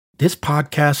This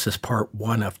podcast is part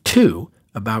 1 of 2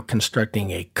 about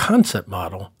constructing a concept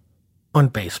model on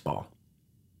baseball.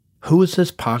 Who is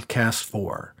this podcast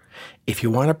for? If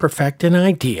you want to perfect an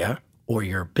idea or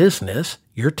your business,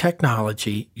 your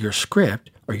technology, your script,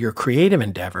 or your creative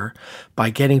endeavor by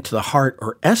getting to the heart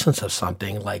or essence of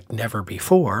something like never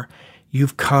before,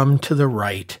 you've come to the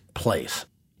right place.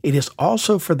 It is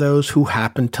also for those who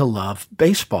happen to love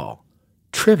baseball,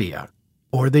 trivia,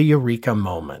 or the eureka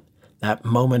moment, that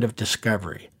moment of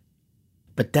discovery.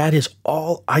 But that is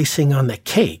all icing on the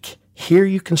cake. Here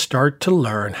you can start to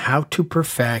learn how to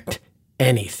perfect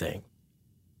anything.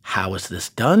 How is this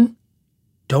done?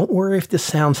 Don't worry if this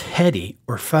sounds heady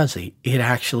or fuzzy. It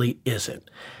actually isn't.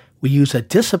 We use a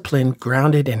discipline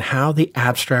grounded in how the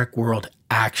abstract world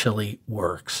actually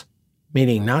works,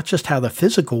 meaning not just how the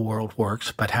physical world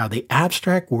works, but how the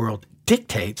abstract world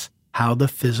dictates how the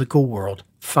physical world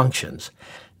functions.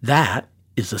 That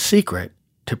is the secret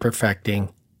to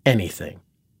perfecting anything.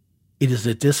 It is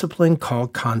a discipline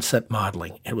called concept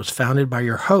modeling. It was founded by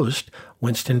your host,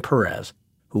 Winston Perez,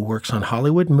 who works on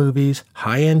Hollywood movies,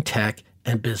 high-end tech,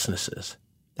 and businesses.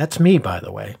 That's me, by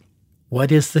the way.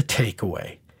 What is the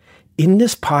takeaway? In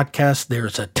this podcast,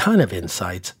 there's a ton of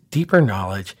insights, deeper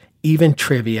knowledge, even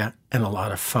trivia, and a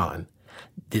lot of fun.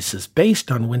 This is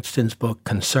based on Winston's book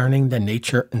concerning the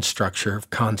nature and structure of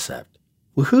concept.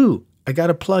 Woohoo! I got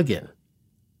a plug-in.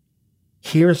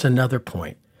 Here's another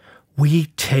point. We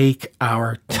take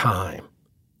our time.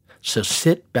 So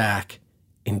sit back,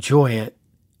 enjoy it,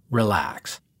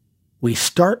 relax. We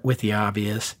start with the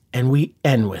obvious and we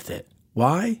end with it.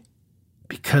 Why?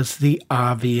 Because the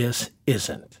obvious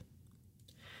isn't.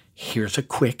 Here's a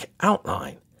quick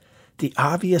outline. The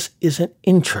obvious is an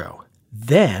intro.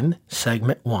 Then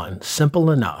segment 1,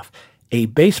 simple enough, a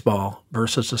baseball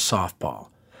versus a softball.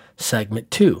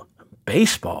 Segment 2,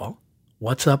 baseball.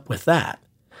 What's up with that?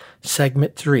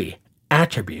 Segment 3,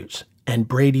 attributes and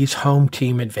Brady's home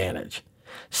team advantage.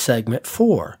 Segment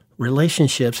 4,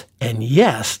 relationships and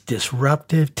yes,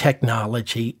 disruptive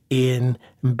technology in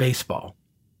baseball.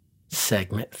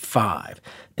 Segment 5,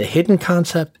 the hidden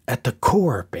concept at the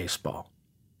core of baseball.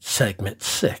 Segment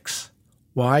 6,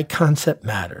 why concept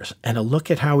matters and a look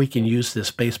at how we can use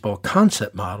this baseball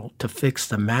concept model to fix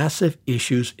the massive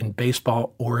issues in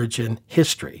baseball origin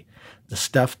history. The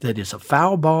stuff that is a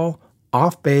foul ball,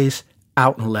 off base,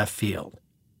 out in left field.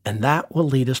 And that will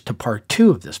lead us to part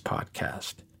 2 of this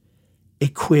podcast. A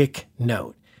quick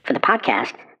note. For the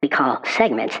podcast, we call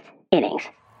segments innings.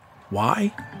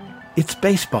 Why? It's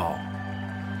baseball.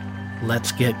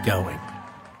 Let's get going.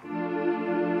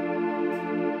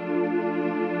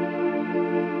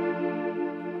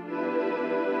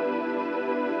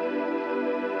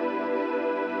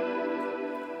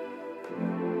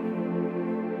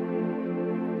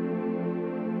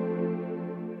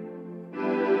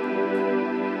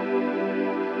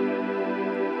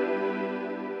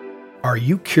 Are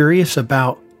you curious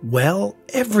about, well,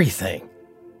 everything?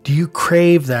 Do you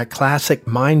crave that classic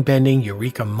mind-bending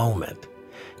eureka moment?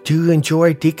 Do you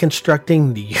enjoy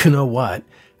deconstructing the you-know-what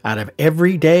out of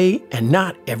everyday and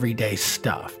not everyday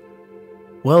stuff?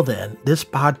 Well then, this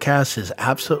podcast is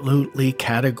absolutely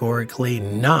categorically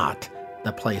not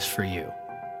the place for you.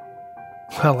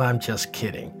 Well, I'm just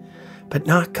kidding, but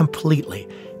not completely,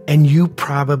 and you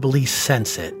probably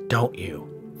sense it, don't you?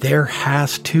 There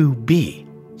has to be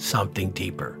something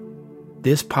deeper.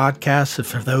 This podcast is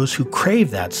for those who crave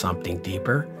that something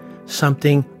deeper,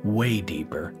 something way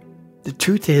deeper. The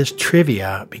truth is,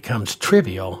 trivia becomes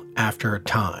trivial after a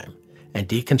time, and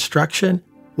deconstruction,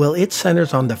 well, it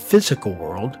centers on the physical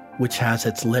world, which has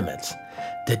its limits.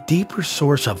 The deeper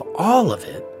source of all of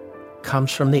it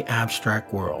comes from the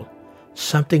abstract world,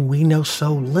 something we know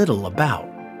so little about.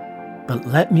 But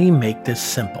let me make this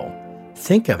simple.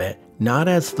 Think of it not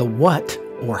as the what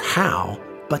or how,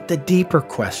 but the deeper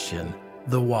question,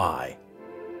 the why.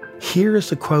 Here is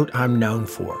the quote I'm known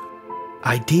for.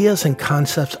 Ideas and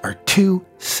concepts are 2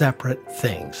 separate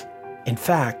things. In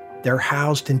fact, they're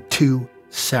housed in 2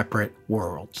 separate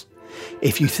worlds.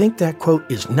 If you think that quote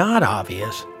is not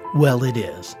obvious, well, it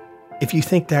is. If you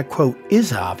think that quote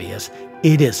is obvious,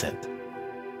 it isn't.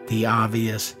 The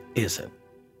obvious isn't.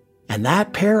 And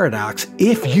that paradox,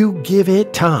 if you give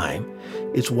it time,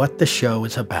 is what the show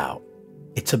is about.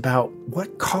 It's about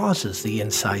what causes the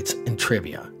insights in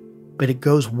trivia. But it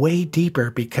goes way deeper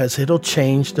because it'll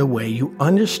change the way you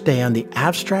understand the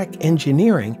abstract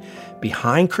engineering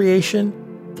behind creation,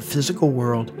 the physical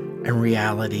world, and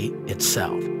reality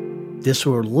itself. This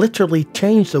will literally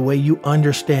change the way you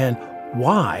understand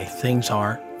why things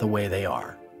are the way they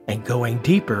are. And going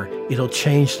deeper, it'll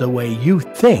change the way you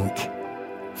think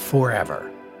forever.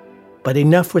 But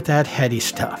enough with that heady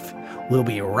stuff. We'll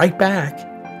be right back,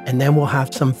 and then we'll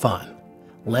have some fun.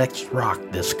 Let's rock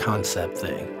this concept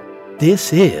thing.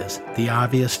 This is The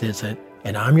Obvious Isn't,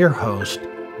 and I'm your host,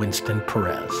 Winston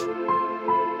Perez.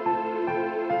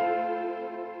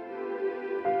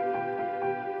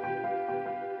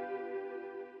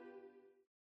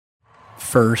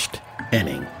 First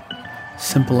inning.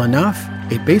 Simple enough,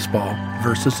 a baseball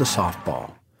versus a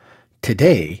softball.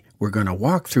 Today, we're going to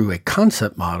walk through a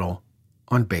concept model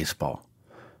on baseball.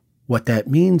 What that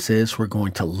means is we're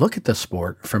going to look at the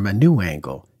sport from a new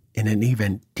angle in an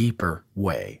even deeper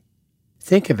way.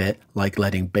 Think of it like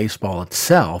letting baseball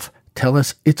itself tell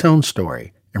us its own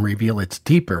story and reveal its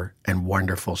deeper and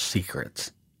wonderful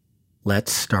secrets.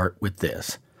 Let's start with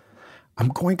this. I'm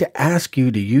going to ask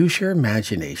you to use your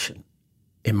imagination.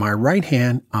 In my right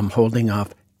hand, I'm holding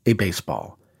up a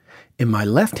baseball. In my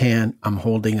left hand, I'm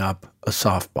holding up a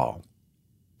softball.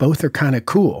 Both are kind of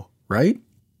cool, right?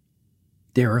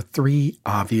 There are three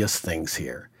obvious things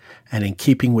here, and in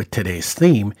keeping with today's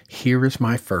theme, here is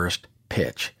my first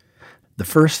pitch. The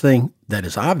first thing that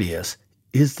is obvious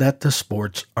is that the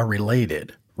sports are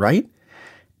related, right?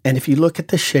 And if you look at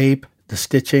the shape, the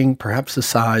stitching, perhaps the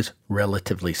size,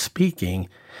 relatively speaking,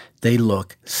 they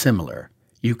look similar.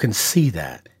 You can see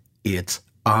that. It's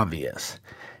obvious.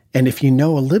 And if you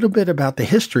know a little bit about the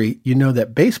history, you know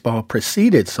that baseball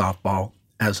preceded softball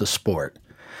as a sport.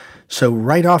 So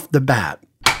right off the bat,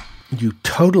 you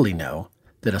totally know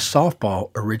that a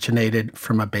softball originated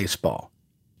from a baseball.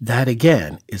 That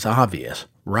again is obvious,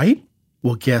 right?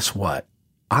 Well, guess what?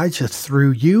 I just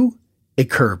threw you a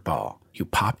curveball. You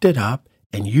popped it up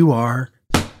and you're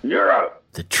out.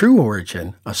 The true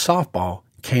origin of softball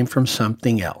came from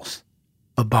something else,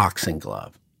 a boxing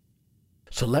glove.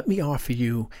 So let me offer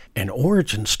you an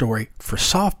origin story for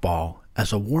softball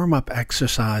as a warm-up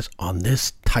exercise on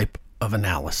this type of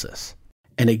analysis.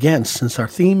 And again, since our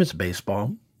theme is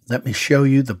baseball, let me show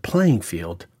you the playing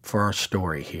field for our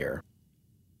story here.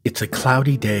 It's a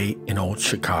cloudy day in old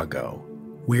Chicago.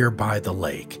 We're by the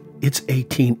lake. It's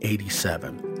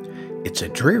 1887. It's a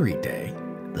dreary day.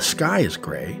 The sky is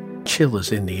gray. Chill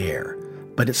is in the air.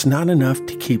 But it's not enough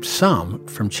to keep some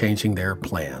from changing their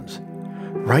plans.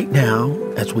 Right now,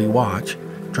 as we watch,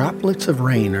 droplets of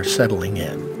rain are settling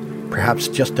in. Perhaps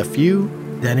just a few,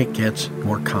 then it gets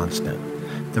more constant.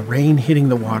 The rain hitting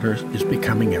the waters is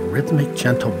becoming a rhythmic,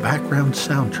 gentle background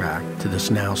soundtrack to this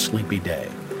now sleepy day.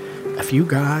 A few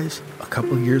guys, a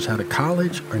couple of years out of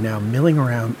college, are now milling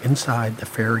around inside the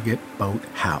Farragut boat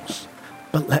house.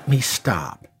 But let me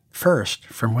stop. First,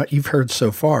 from what you've heard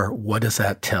so far, what does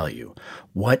that tell you?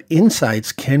 What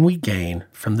insights can we gain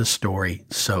from the story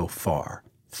so far?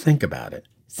 Think about it.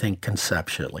 Think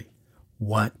conceptually.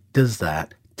 What does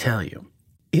that tell you?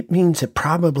 It means it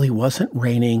probably wasn't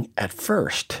raining at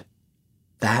first.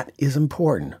 That is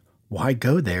important. Why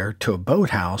go there to a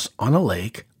boathouse on a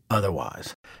lake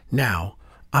otherwise? Now,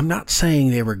 I'm not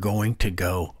saying they were going to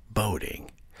go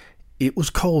boating. It was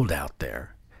cold out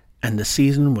there, and the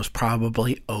season was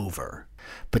probably over.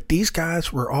 But these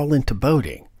guys were all into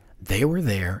boating. They were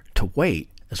there to wait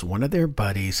as one of their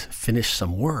buddies finished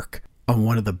some work on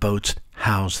one of the boats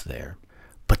housed there.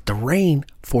 But the rain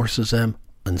forces them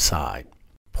inside.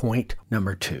 Point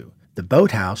number 2. The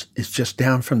boathouse is just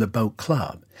down from the boat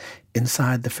club.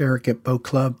 Inside the Farragut Boat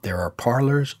Club, there are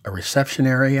parlors, a reception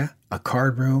area, a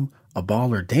card room, a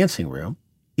ball or dancing room,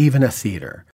 even a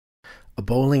theater. A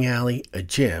bowling alley, a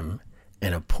gym,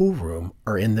 and a pool room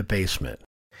are in the basement.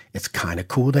 It's kind of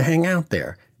cool to hang out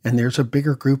there, and there's a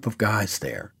bigger group of guys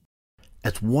there.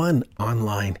 As one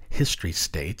online history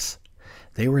states,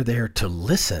 they were there to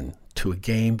listen to a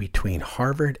game between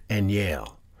Harvard and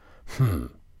Yale.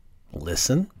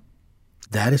 Listen?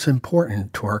 That is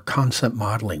important to our concept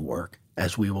modeling work,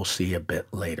 as we will see a bit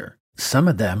later. Some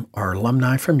of them are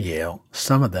alumni from Yale,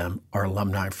 some of them are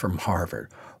alumni from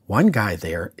Harvard. One guy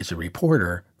there is a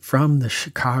reporter from the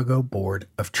Chicago Board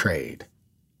of Trade.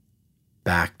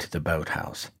 Back to the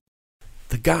boathouse.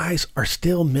 The guys are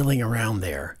still milling around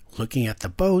there, looking at the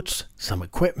boats, some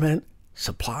equipment,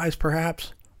 supplies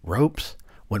perhaps, ropes,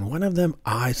 when one of them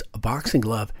eyes a boxing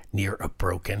glove near a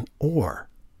broken oar.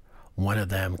 One of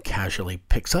them casually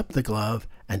picks up the glove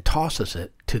and tosses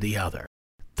it to the other.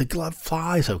 The glove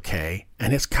flies okay,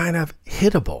 and it's kind of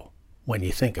hittable when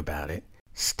you think about it.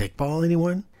 Stickball,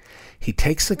 anyone? He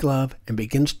takes the glove and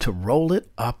begins to roll it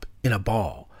up in a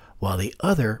ball, while the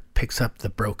other picks up the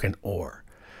broken oar.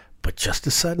 But just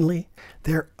as suddenly,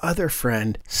 their other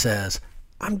friend says,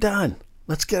 "I'm done.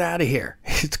 Let's get out of here.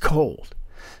 It's cold."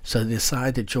 So they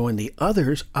decide to join the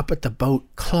others up at the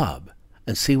boat club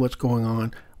and see what's going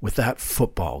on with that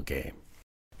football game.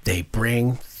 They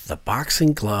bring the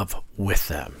boxing glove with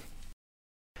them.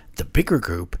 The bigger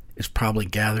group is probably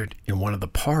gathered in one of the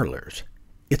parlors.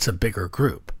 It's a bigger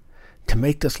group. To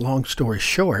make this long story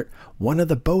short, one of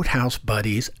the boathouse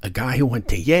buddies, a guy who went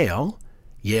to Yale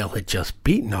had just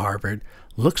beaten Harvard,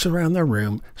 looks around the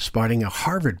room, spotting a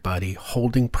Harvard buddy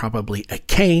holding probably a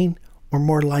cane or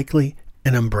more likely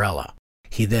an umbrella.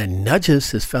 He then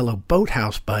nudges his fellow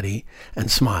boathouse buddy and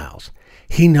smiles.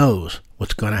 He knows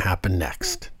what's going to happen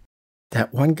next.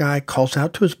 That one guy calls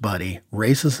out to his buddy,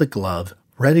 raises the glove,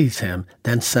 readies him,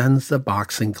 then sends the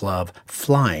boxing glove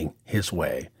flying his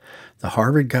way. The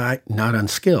Harvard guy, not on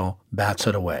skill, bats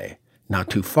it away. Not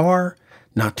too far,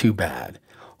 not too bad.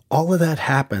 All of that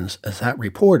happens as that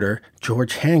reporter,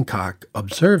 George Hancock,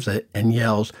 observes it and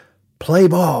yells, "Play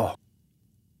ball!"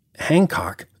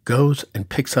 Hancock goes and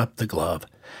picks up the glove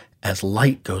as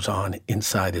light goes on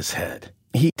inside his head.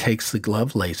 He takes the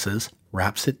glove laces,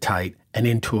 wraps it tight, and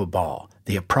into a ball,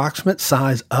 the approximate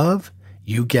size of,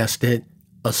 you guessed it,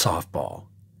 a softball.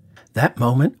 That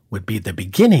moment would be the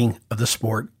beginning of the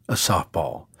sport of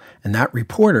softball, and that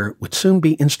reporter would soon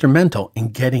be instrumental in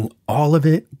getting all of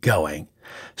it going.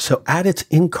 So at its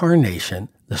incarnation,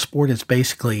 the sport is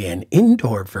basically an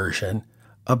indoor version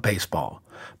of baseball,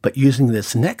 but using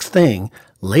this next thing,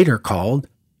 later called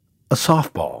a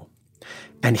softball.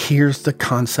 And here's the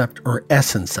concept or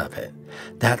essence of it.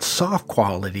 That soft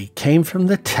quality came from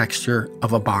the texture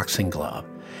of a boxing glove.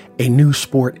 A new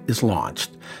sport is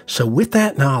launched. So with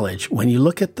that knowledge, when you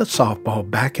look at the softball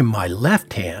back in my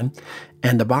left hand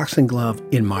and the boxing glove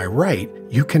in my right,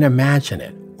 you can imagine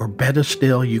it, or better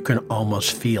still, you can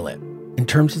almost feel it. In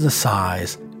terms of the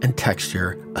size and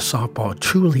texture, a softball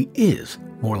truly is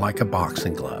more like a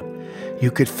boxing glove. You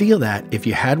could feel that if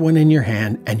you had one in your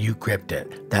hand and you gripped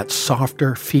it, that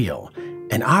softer feel.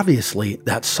 And obviously,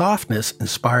 that softness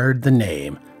inspired the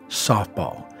name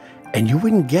softball. And you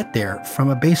wouldn't get there from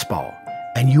a baseball.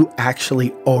 And you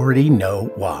actually already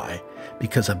know why.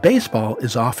 Because a baseball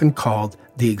is often called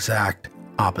the exact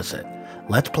opposite.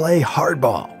 Let's play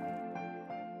hardball.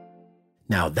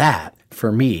 Now that,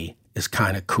 for me, is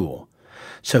kind of cool.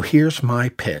 So here's my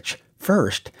pitch.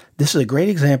 First, this is a great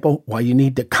example why you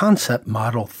need to concept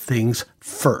model things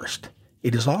first.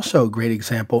 It is also a great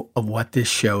example of what this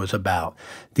show is about.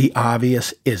 The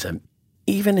obvious isn't.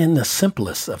 Even in the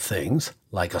simplest of things,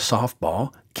 like a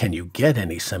softball, can you get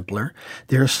any simpler?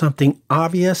 There's something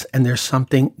obvious and there's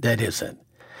something that isn't.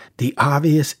 The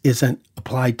obvious isn't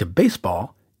applied to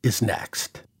baseball is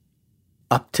next.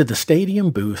 Up to the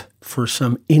stadium booth for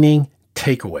some inning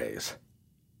takeaways.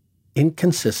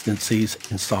 Inconsistencies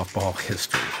in softball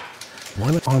history.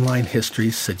 One online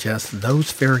history suggests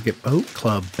those Farragut Boat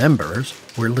Club members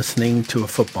were listening to a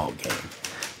football game.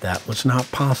 That was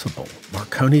not possible.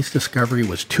 Marconi's discovery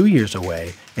was 2 years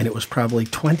away, and it was probably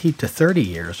 20 to 30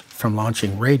 years from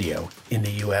launching radio in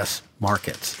the U.S.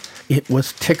 markets. It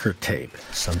was ticker tape,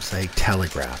 some say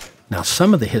telegraph. Now,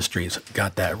 some of the histories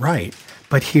got that right,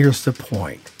 but here's the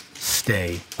point.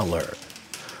 Stay alert.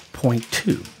 Point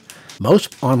 2.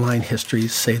 Most online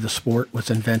histories say the sport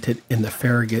was invented in the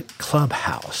Farragut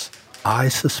clubhouse. I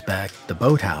suspect the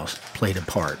boathouse played a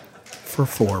part for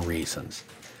 4 reasons.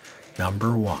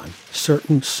 Number 1,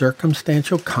 certain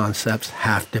circumstantial concepts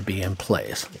have to be in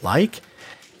place, like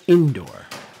indoor,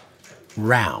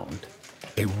 round,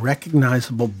 a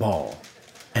recognizable ball,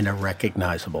 and a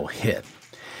recognizable hit.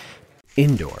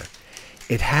 Indoor,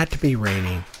 it had to be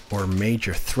raining or a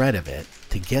major threat of it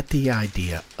to get the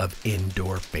idea of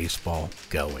indoor baseball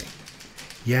going.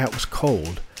 Yeah, it was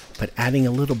cold, but adding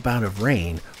a little bout of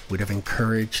rain would have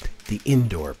encouraged the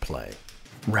indoor play.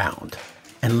 Round.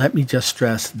 And let me just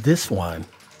stress, this one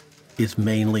is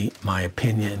mainly my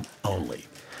opinion only.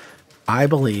 I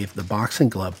believe the boxing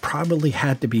glove probably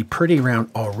had to be pretty round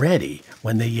already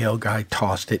when the Yale guy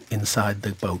tossed it inside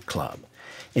the boat club.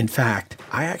 In fact,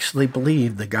 I actually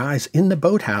believe the guys in the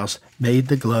boathouse made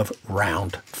the glove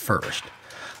round first.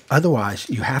 Otherwise,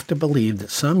 you have to believe that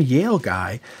some Yale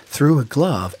guy threw a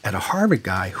glove at a Harvard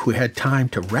guy who had time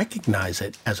to recognize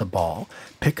it as a ball,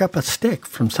 pick up a stick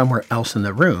from somewhere else in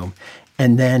the room,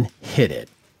 and then hit it.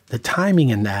 The timing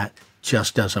in that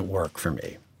just doesn't work for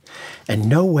me. And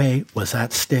no way was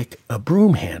that stick a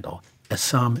broom handle, as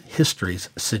some histories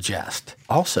suggest.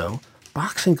 Also,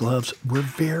 boxing gloves were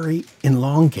very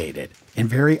elongated and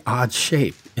very odd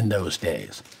shape in those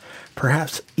days.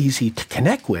 Perhaps easy to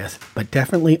connect with, but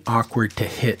definitely awkward to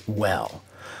hit well.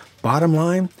 Bottom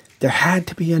line, there had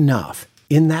to be enough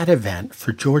in that event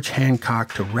for George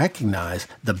Hancock to recognize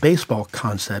the baseball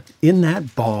concept in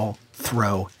that ball,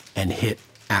 throw, and hit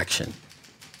action.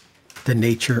 The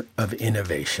nature of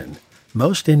innovation.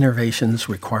 Most innovations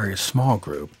require a small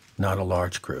group, not a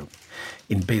large group.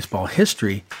 In baseball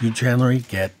history, you generally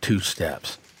get two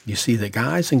steps. You see the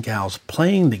guys and gals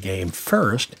playing the game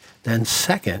first, then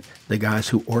second, the guys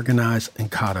who organize and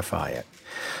codify it.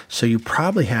 So you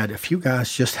probably had a few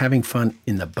guys just having fun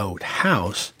in the boat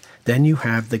house. Then you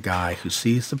have the guy who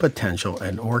sees the potential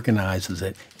and organizes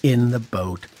it in the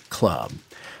boat club,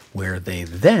 where they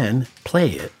then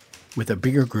play it with a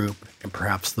bigger group and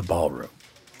perhaps the ballroom.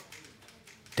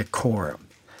 Decorum.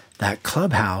 That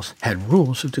clubhouse had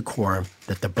rules of decorum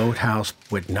that the boathouse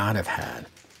would not have had,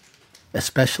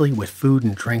 especially with food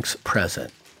and drinks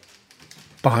present.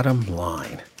 Bottom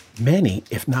line, many,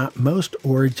 if not most,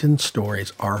 origin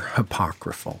stories are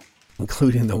apocryphal,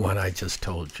 including the one I just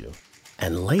told you.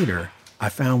 And later, I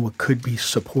found what could be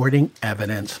supporting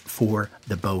evidence for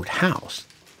the boathouse.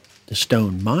 The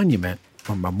stone monument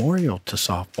or memorial to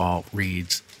softball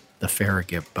reads the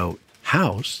Farragut Boat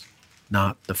House,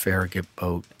 not the Farragut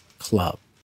Boat Club.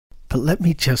 But let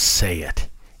me just say it.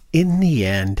 In the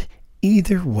end,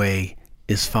 either way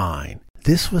is fine.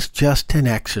 This was just an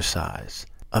exercise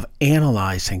of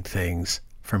analyzing things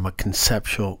from a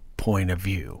conceptual point of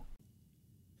view.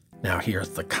 Now here's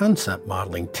the concept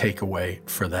modeling takeaway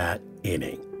for that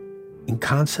inning. In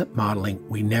concept modeling,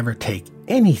 we never take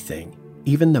anything,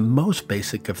 even the most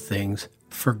basic of things,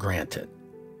 for granted.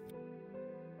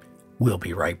 We'll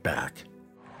be right back.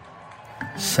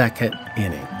 Second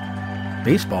inning.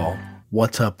 Baseball,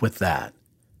 what's up with that?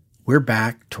 We're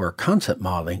back to our concept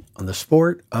modeling on the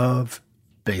sport of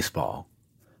baseball.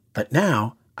 But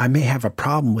now I may have a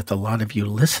problem with a lot of you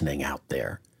listening out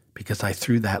there because I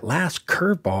threw that last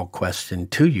curveball question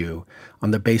to you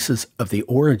on the basis of the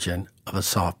origin of a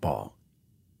softball.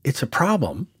 It's a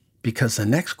problem because the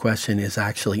next question is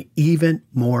actually even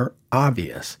more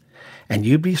obvious, and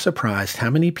you'd be surprised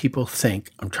how many people think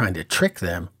I'm trying to trick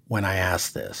them when I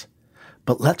ask this.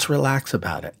 But let's relax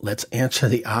about it. Let's answer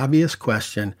the obvious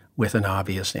question with an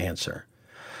obvious answer.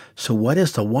 So what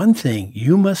is the one thing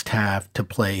you must have to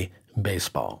play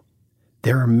baseball?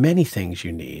 There are many things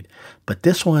you need, but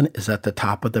this one is at the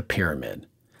top of the pyramid.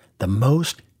 The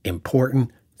most important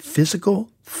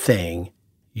physical thing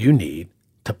you need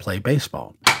to play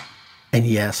baseball. And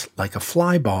yes, like a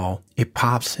fly ball, it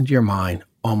pops into your mind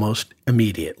almost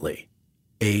immediately.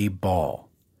 A ball.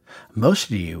 Most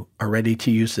of you are ready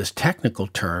to use this technical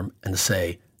term and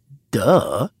say,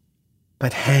 duh,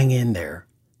 but hang in there.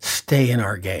 Stay in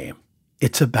our game.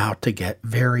 It's about to get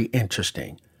very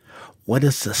interesting. What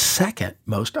is the second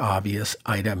most obvious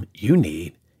item you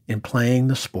need in playing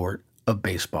the sport of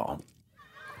baseball?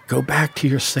 Go back to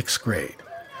your 6th grade.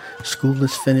 School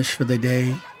is finished for the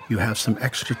day. You have some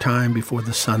extra time before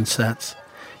the sun sets.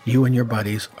 You and your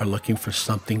buddies are looking for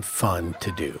something fun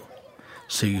to do.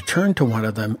 So you turn to one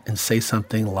of them and say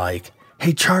something like,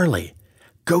 "Hey, Charlie,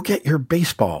 go get your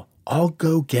baseball. I'll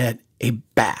go get a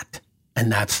bat."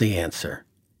 And that's the answer.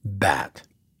 Bat.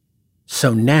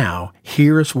 So now,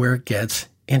 here's where it gets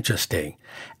interesting,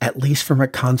 at least from a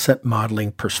concept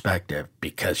modeling perspective,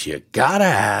 because you gotta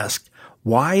ask,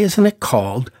 why isn't it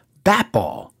called bat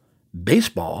ball?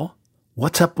 Baseball?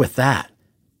 What's up with that?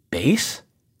 Base?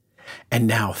 And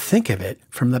now think of it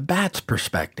from the bat's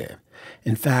perspective.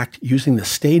 In fact, using the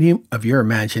stadium of your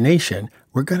imagination,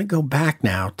 we're going to go back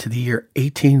now to the year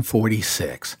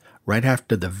 1846, right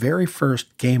after the very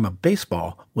first game of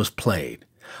baseball was played.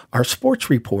 Our sports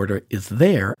reporter is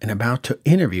there and about to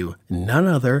interview none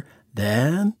other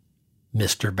than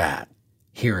Mr. Bat.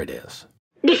 Here it is.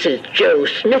 This is Joe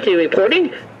Smithy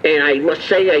reporting, and I must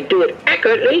say I do it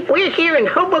accurately. We're here in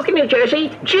Hoboken, New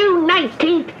Jersey, June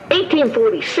 19th,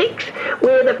 1846,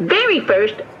 where the very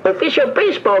first official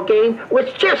baseball game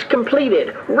was just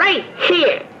completed, right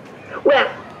here.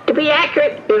 Well, to be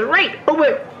accurate, is right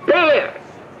over there.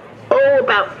 Oh,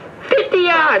 about 50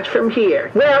 yards from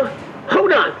here. Well,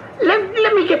 hold on.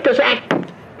 Let me get this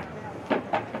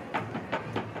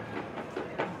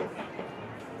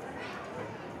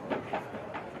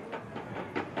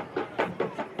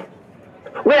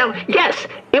Well, yes,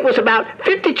 it was about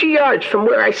 52 yards from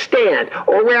where I stand,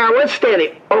 or where I was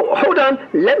standing. Oh, hold on.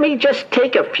 Let me just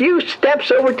take a few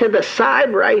steps over to the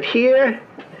side right here.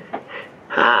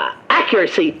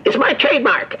 Accuracy is my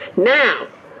trademark. Now,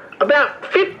 about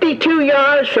 52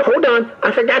 yards, hold on,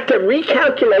 I forgot to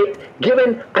recalculate,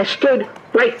 given I stood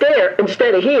right there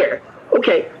instead of here.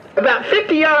 Okay, about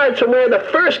 50 yards from where the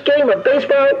first game of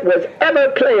baseball was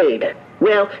ever played.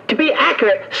 Well, to be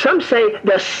accurate, some say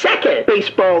the second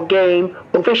baseball game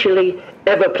officially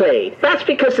ever played. That's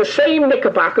because the same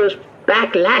Knickerbockers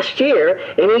back last year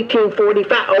in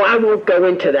 1845. Oh, I won't go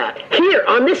into that. Here,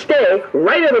 on this day,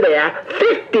 right over there,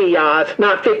 50 yards,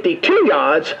 not 52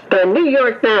 yards, the New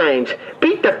York Nines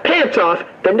beat the pants off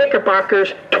the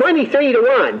Knickerbockers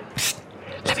 23-1. Psst,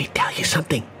 let me tell you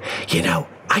something. You know,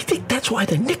 I think that's why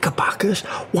the Knickerbockers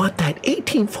want that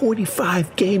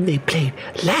 1845 game they played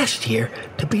last year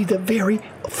to be the very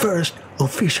first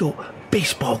official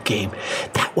baseball game.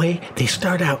 That way, they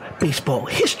start out baseball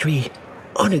history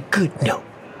on a good note.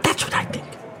 That's what I think.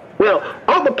 Well,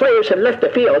 all the players had left the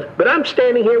field, but I'm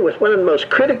standing here with one of the most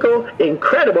critical,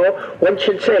 incredible, one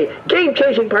should say,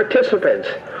 game-changing participants.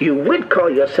 You would call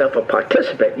yourself a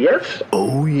participant, yes?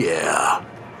 Oh, yeah.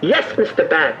 Yes, Mr.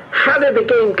 Bat. How did the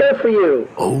game go for you?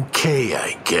 Okay,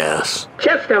 I guess.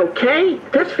 Just okay?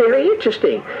 That's very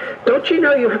interesting. Don't you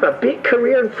know you have a big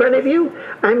career in front of you?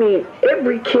 I mean,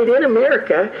 every kid in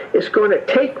America is going to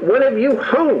take one of you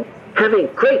home. Having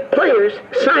great players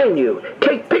sign you,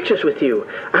 take pictures with you.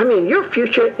 I mean, your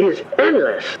future is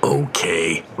endless.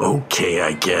 Okay,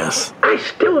 I guess. I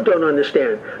still don't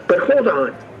understand, but hold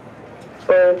on.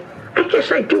 Oh, I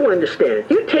guess I do understand.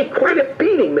 You take quite a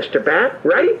beating, Mr. Bat,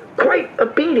 right? Quite a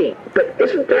beating. But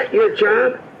isn't that your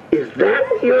job? Is that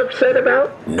what you're upset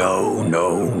about? No.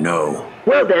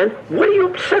 Well then, what are you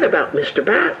upset about, Mr.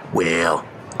 Bat? Well,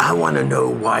 I want to know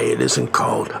why it isn't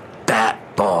called bat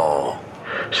ball.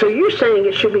 So you're saying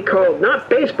it should be called not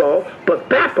baseball, but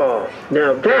bat ball.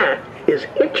 Now that is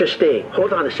interesting.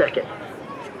 Hold on a second.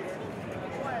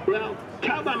 Well,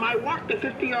 tell them I walked the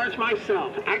 50 yards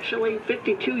myself. Actually,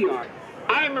 52 yards.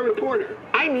 I am a reporter.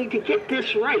 I need to get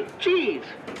this right. Jeez.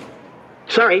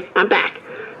 Sorry, I'm back.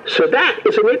 So that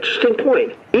is an interesting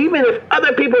point. Even if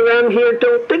other people around here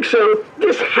don't think so,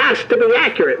 this has to be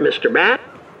accurate, Mr. Bat.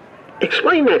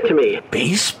 Explain that to me.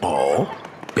 Baseball?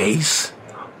 Base?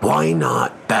 Why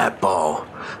not bat ball?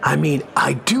 I mean,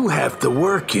 I do have to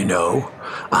work, you know.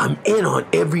 I'm in on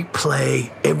every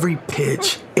play, every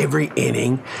pitch, every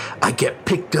inning. I get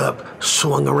picked up,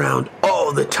 swung around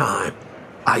all the time.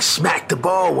 I smack the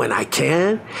ball when I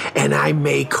can, and I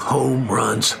make home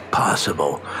runs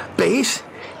possible. Base,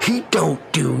 he don't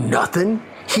do nothing.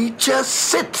 He just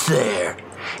sits there.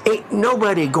 Ain't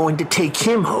nobody going to take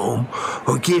him home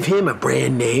or give him a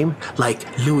brand name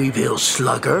like Louisville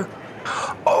Slugger.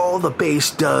 All the base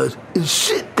does is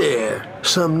sit there,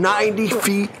 some 90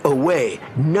 feet away,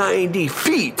 90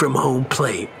 feet from home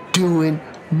plate, doing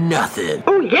nothing.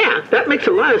 Oh yeah, that makes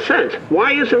a lot of sense.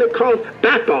 Why isn't it called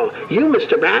bat ball? You,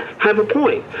 Mr. Bat, have a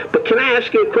point. But can I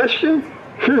ask you a question?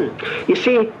 You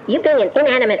see, You being an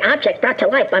inanimate object brought to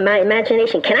life by my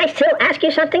imagination, can I still ask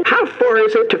you something? how far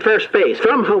is it to first base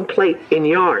from home plate in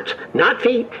yards? Not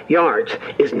feet, yards.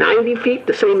 Is 90 feet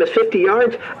the same as 50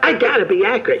 yards? I gotta be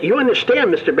accurate. You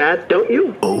understand, Mr. Bat, don't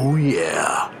you? Oh,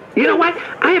 yeah. You know what?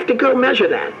 I have to go measure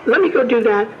that. Let me go do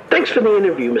that. Thanks for the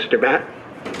interview, Mr. Bat.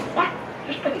 What?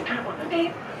 You're spending time on the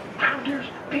name? Rounders,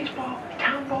 baseball,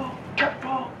 town ball, turf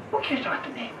ball. Who cares about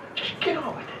the name? Just get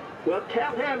on with it. Well,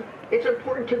 tell him it's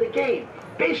important to the game,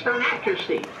 based on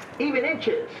accuracy, even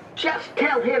inches. Just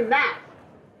tell him that.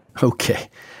 Okay,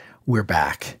 we're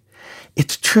back.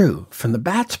 It's true. From the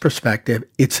bat's perspective,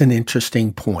 it's an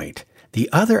interesting point. The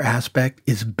other aspect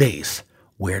is base.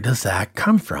 Where does that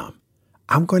come from?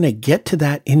 I'm going to get to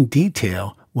that in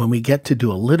detail when we get to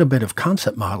do a little bit of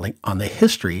concept modeling on the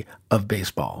history of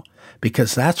baseball,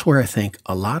 because that's where I think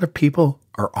a lot of people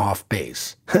are off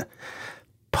base.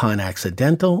 Pun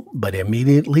accidental, but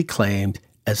immediately claimed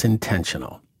as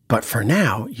intentional. But for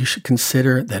now, you should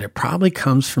consider that it probably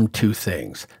comes from two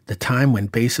things: the time when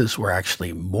bases were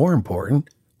actually more important,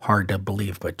 hard to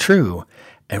believe but true,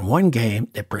 and one game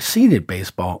that preceded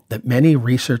baseball that many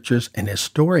researchers and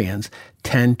historians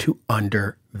tend to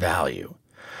undervalue.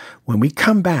 When we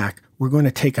come back, we're going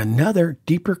to take another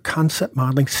deeper concept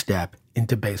modeling step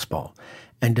into baseball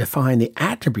and define the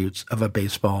attributes of a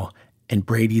baseball and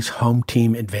Brady's home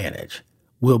team advantage.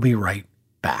 We'll be right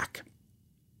back.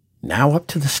 Now up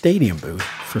to the stadium booth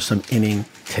for some inning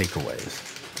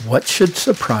takeaways. What should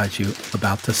surprise you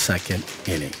about the second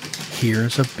inning?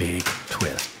 Here's a big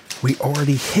twist. We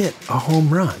already hit a home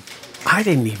run. I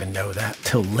didn't even know that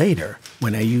till later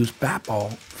when I used bat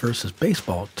ball versus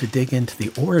baseball to dig into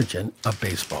the origin of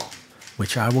baseball,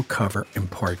 which I will cover in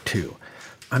part 2.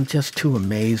 I'm just too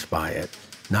amazed by it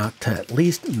not to at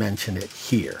least mention it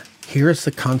here. Here's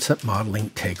the concept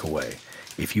modeling takeaway.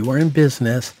 If you are in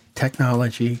business,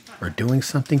 technology, or doing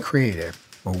something creative,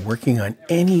 or working on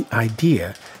any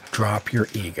idea, drop your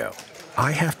ego.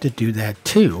 I have to do that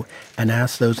too and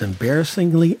ask those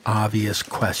embarrassingly obvious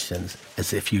questions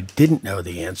as if you didn't know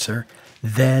the answer,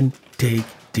 then dig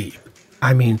deep.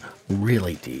 I mean,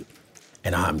 really deep.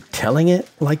 And I'm telling it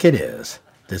like it is.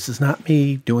 This is not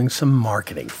me doing some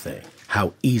marketing thing,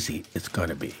 how easy it's going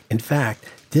to be. In fact,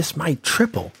 this might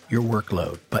triple your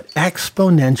workload, but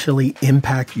exponentially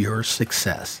impact your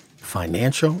success,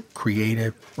 financial,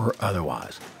 creative, or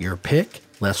otherwise. Your pick,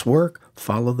 less work,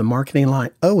 follow the marketing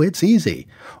line. Oh, it's easy.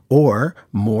 Or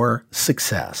more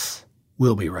success.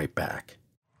 We'll be right back.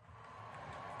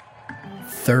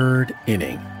 Third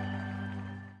inning.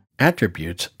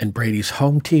 Attributes and Brady's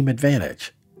home team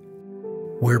advantage.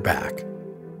 We're back.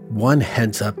 One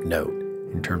heads up note.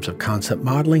 In terms of concept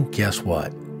modeling, guess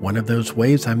what? One of those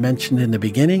waves I mentioned in the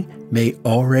beginning may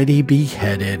already be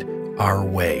headed our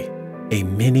way. A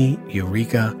mini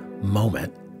eureka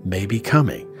moment may be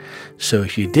coming. So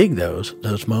if you dig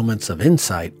those moments of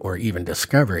insight or even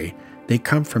discovery, they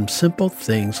come from simple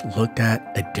things looked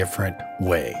at a different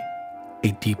way,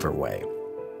 a deeper way.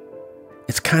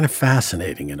 It's kind of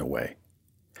fascinating in a way.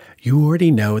 You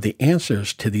already know the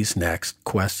answers to these next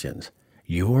questions.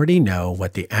 You already know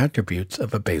what the attributes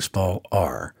of a baseball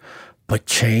are, but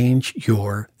change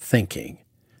your thinking.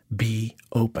 Be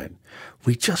open.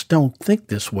 We just don't think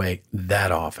this way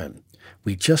that often.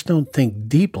 We just don't think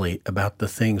deeply about the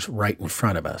things right in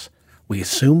front of us. We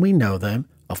assume we know them.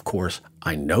 Of course,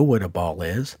 I know what a ball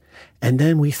is. And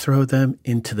then we throw them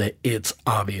into the it's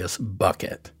obvious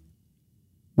bucket.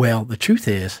 Well, the truth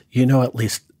is, you know at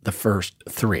least the first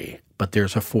three, but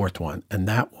there's a fourth one, and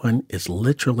that one is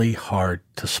literally hard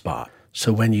to spot.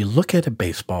 So when you look at a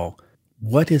baseball,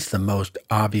 what is the most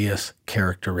obvious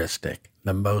characteristic,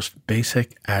 the most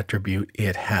basic attribute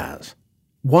it has?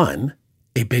 One,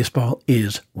 a baseball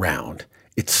is round.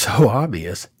 It's so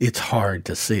obvious, it's hard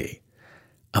to see.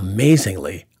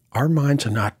 Amazingly, our minds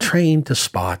are not trained to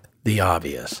spot the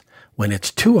obvious. When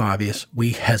it's too obvious,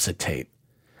 we hesitate.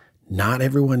 Not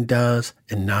everyone does,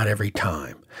 and not every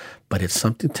time. But it's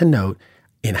something to note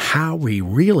in how we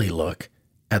really look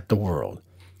at the world.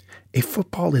 A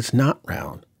football is not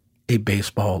round. A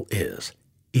baseball is.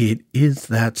 It is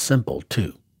that simple,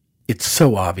 too. It's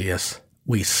so obvious,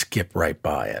 we skip right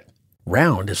by it.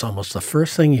 Round is almost the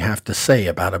first thing you have to say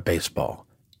about a baseball.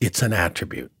 It's an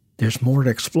attribute. There's more to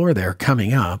explore there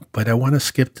coming up, but I want to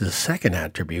skip to the second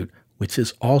attribute, which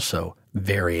is also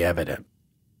very evident.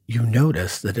 You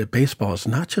notice that a baseball is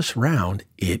not just round,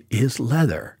 it is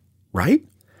leather, right?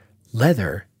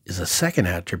 Leather is a second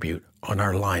attribute on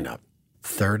our lineup.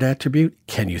 Third attribute,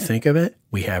 can you think of it?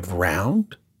 We have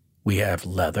round, we have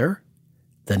leather.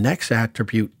 The next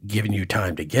attribute, giving you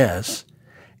time to guess,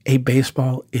 a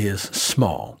baseball is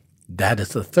small. That is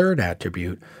the third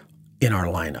attribute in our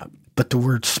lineup. But the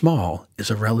word small is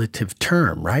a relative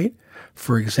term, right?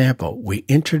 For example, we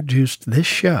introduced this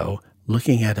show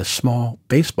looking at a small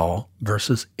baseball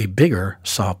versus a bigger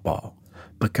softball.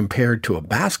 But compared to a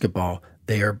basketball,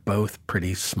 they are both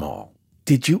pretty small.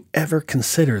 Did you ever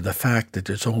consider the fact that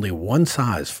there's only one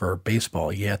size for a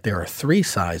baseball, yet there are three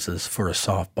sizes for a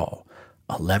softball?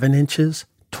 11 inches,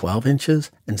 12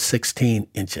 inches, and 16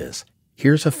 inches.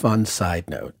 Here's a fun side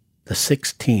note. The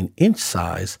 16-inch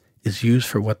size is used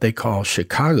for what they call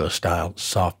Chicago-style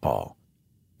softball,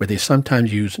 where they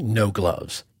sometimes use no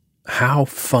gloves. How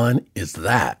fun is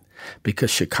that? Because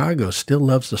Chicago still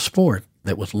loves the sport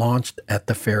that was launched at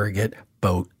the Farragut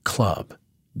Boat Club.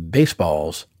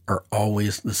 Baseballs are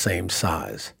always the same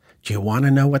size. Do you want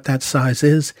to know what that size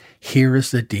is? Here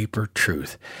is the deeper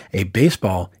truth. A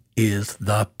baseball is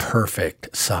the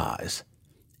perfect size.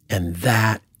 And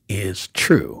that is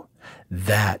true.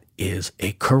 That is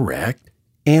a correct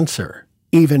answer.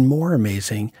 Even more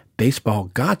amazing, baseball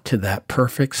got to that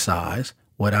perfect size,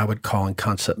 what I would call in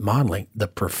concept modeling, the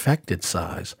perfected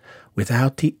size,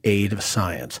 without the aid of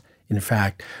science. In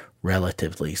fact,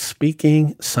 relatively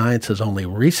speaking, science has only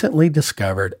recently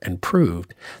discovered and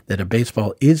proved that a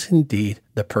baseball is indeed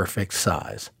the perfect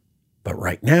size. But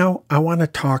right now, I want to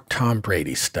talk Tom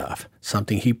Brady stuff,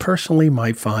 something he personally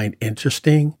might find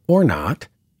interesting or not.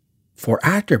 For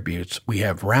attributes, we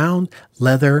have round,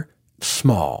 leather,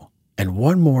 small, and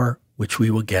one more which we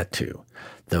will get to.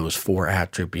 Those four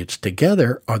attributes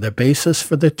together are the basis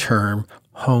for the term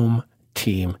home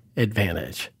team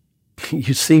advantage.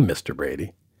 You see, Mr.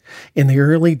 Brady, in the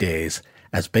early days,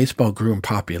 as baseball grew in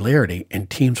popularity and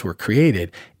teams were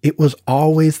created, it was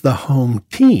always the home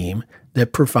team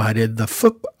that provided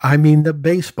the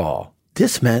baseball.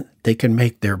 This meant they could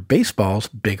make their baseballs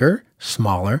bigger,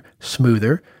 smaller,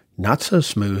 smoother, not so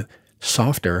smooth,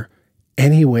 softer,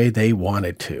 any way they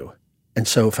wanted to. And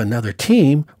so if another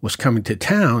team was coming to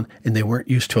town and they weren't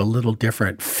used to a little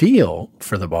different feel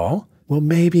for the ball, well,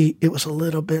 maybe it was a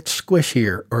little bit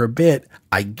squishier or a bit,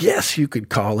 I guess you could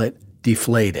call it,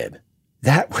 deflated.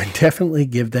 That would definitely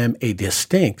give them a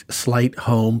distinct slight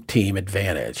home team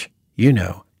advantage.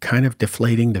 Kind of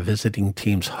deflating the visiting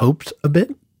team's hopes a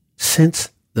bit. Since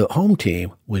the home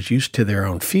team was used to their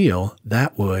own feel,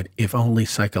 that would, if only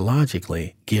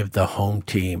psychologically, give the home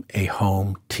team a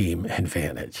home team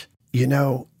advantage.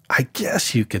 I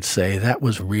guess you could say that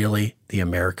was really the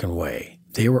American way.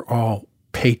 They were all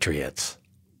patriots.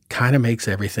 Kind of makes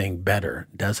everything better,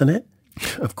 doesn't it?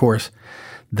 Of course,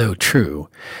 though true,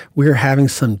 we're having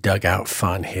some dugout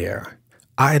fun here.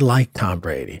 I like Tom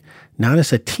Brady, not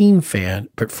as a team fan,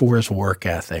 but for his work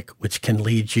ethic, which can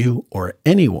lead you or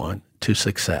anyone to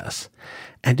success.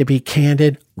 And to be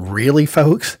candid, really,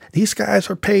 folks, these guys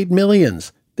are paid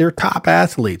millions. They're top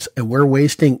athletes, and we're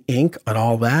wasting ink on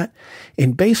all that.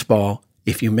 In baseball,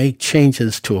 if you make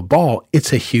changes to a ball,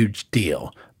 it's a huge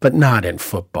deal, but not in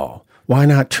football. Why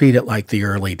not treat it like the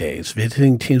early days?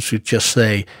 Visiting teams would just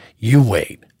say, "You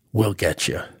wait, we'll get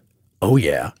you." Oh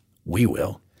yeah, we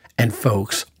will. And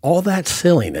folks, all that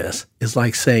silliness is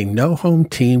like saying no home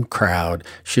team crowd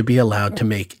should be allowed to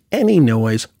make any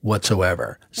noise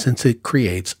whatsoever, since it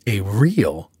creates a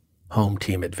real home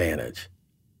team advantage.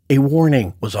 A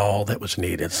warning was all that was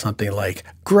needed, something like,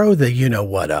 grow the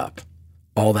you-know-what up.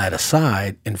 All that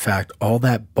aside, in fact, all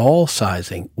that ball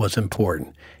sizing was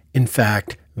important. In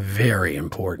fact, very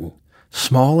important.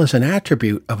 Small as an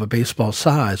attribute of a baseball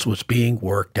size was being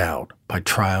worked out by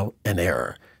trial and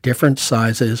error. Different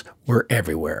sizes were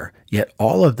everywhere, yet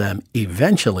all of them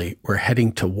eventually were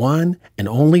heading to one and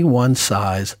only one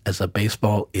size as a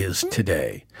baseball is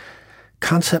today.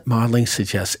 Concept modeling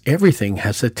suggests everything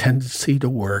has a tendency to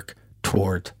work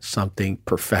towards something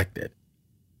perfected,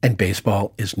 and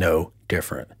baseball is no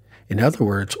different. In other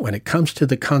words, when it comes to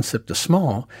the concept of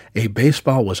small, a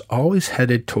baseball was always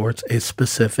headed towards a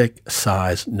specific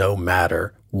size no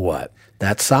matter what.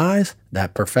 That size,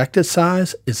 that perfected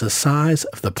size, is the size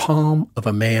of the palm of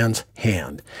a man's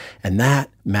hand. And that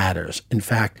matters. In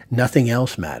fact, nothing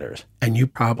else matters. And you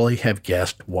probably have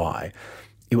guessed why.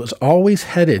 It was always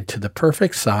headed to the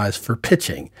perfect size for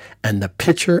pitching and the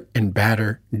pitcher and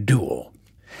batter duel.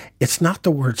 It's not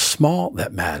the word small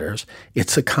that matters.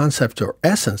 It's the concept or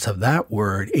essence of that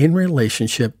word in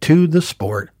relationship to the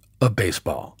sport of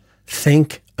baseball.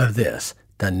 Think of this.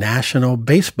 The National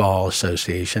Baseball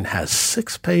Association has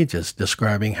 6 pages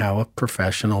describing how a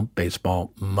professional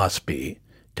baseball must be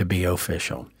to be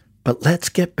official. But let's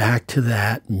get back to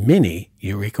that mini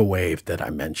eureka wave that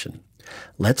I mentioned.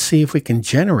 Let's see if we can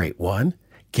generate one,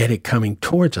 get it coming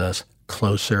towards us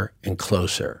closer and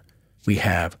closer. We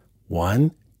have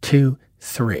 1, 2,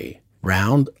 3,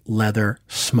 round, leather,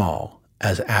 small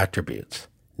as attributes.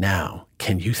 Now,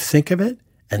 can you think of it?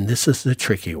 And this is the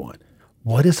tricky one.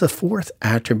 What is the 4th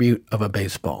attribute of a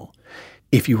baseball?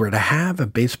 If you were to have a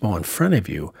baseball in front of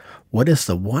you, what is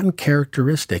the one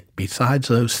characteristic besides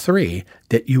those 3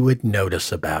 that you would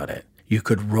notice about it? You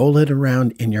could roll it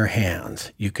around in your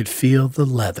hands. You could feel the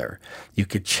leather. You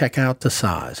could check out the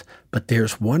size. But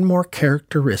there's one more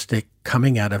characteristic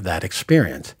coming out of that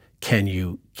experience. Can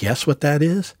you guess what that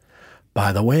is?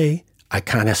 By the way, I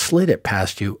kind of slid it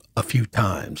past you a few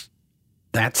times.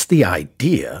 That's the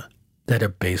idea that a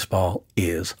baseball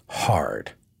is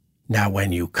hard. Now,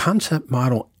 when you concept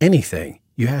model anything,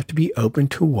 you have to be open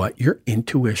to what your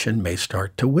intuition may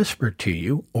start to whisper to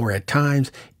you or at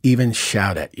times even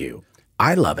shout at you.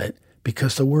 I love it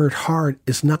because the word hard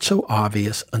is not so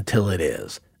obvious until it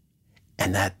is.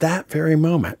 And at that very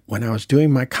moment, when I was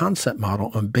doing my concept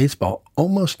model on baseball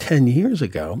almost 10 years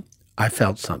ago, I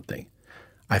felt something.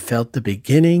 I felt the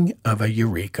beginning of a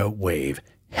eureka wave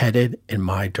headed in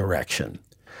my direction.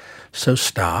 So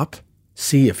stop,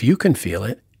 see if you can feel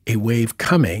it, a wave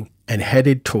coming and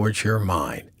headed towards your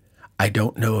mind. I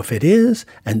don't know if it is,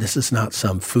 and this is not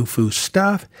some foo-foo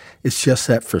stuff. It's just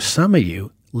that for some of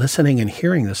you, listening and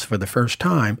hearing this for the first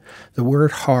time, the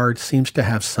word hard seems to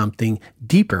have something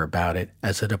deeper about it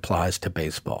as it applies to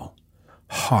baseball.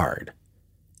 Hard.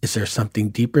 Is there something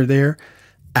deeper there?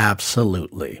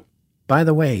 Absolutely. By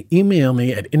the way, email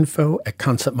me at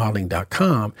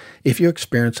info@conceptmodeling.com if you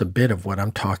experience a bit of what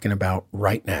I'm talking about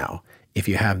right now. If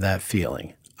you have that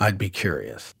feeling, I'd be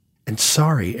curious. And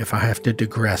sorry if I have to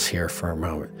digress here for a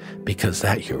moment, because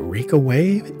that eureka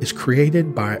wave is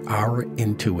created by our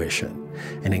intuition.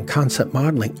 And in concept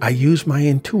modeling, I use my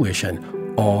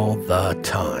intuition all the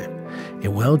time. A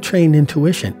well-trained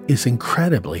intuition is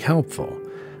incredibly helpful.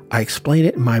 I explain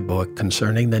it in my book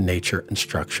concerning the nature and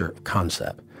structure of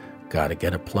concept. Got to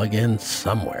get a plug-in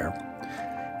somewhere.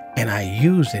 And I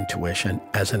use intuition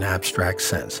as an abstract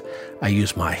sense. I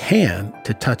use my hand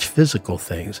to touch physical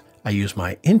things. I use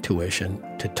my intuition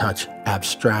to touch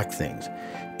abstract things.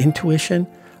 Intuition,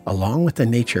 along with the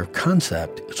nature of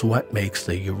concept, is what makes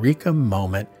the eureka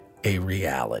moment a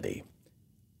reality.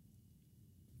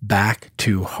 Back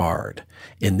to hard.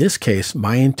 In this case,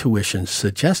 my intuition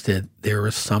suggested there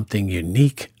was something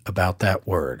unique about that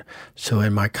word. So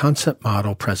in my concept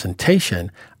model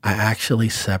presentation, I actually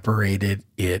separated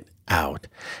it out.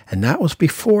 And that was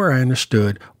before I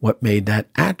understood what made that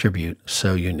attribute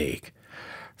so unique.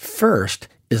 First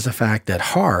is the fact that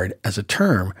hard as a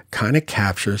term kind of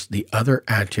captures the other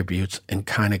attributes and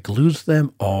kind of glues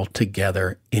them all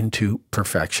together into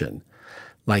perfection.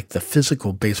 Like the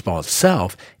physical baseball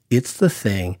itself, it's the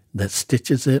thing that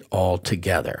stitches it all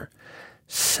together.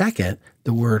 Second,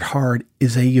 the word hard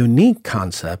is a unique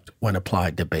concept when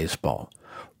applied to baseball.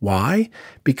 Why?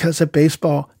 Because a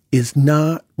baseball is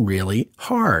not really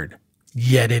hard,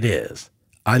 yet it is.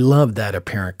 I love that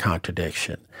apparent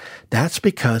contradiction. That's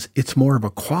because it's more of a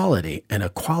quality, and a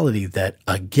quality that,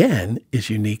 again, is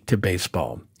unique to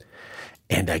baseball.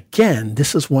 And again,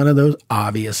 this is one of those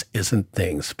obvious isn't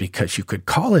things, because you could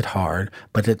call it hard,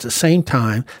 but at the same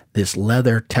time, this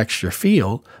leather texture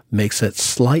feel makes it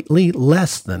slightly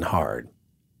less than hard.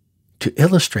 To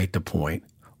illustrate the point,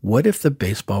 what if the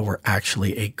baseball were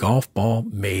actually a golf ball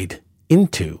made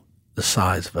into the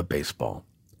size of a baseball?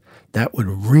 That would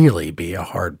really be a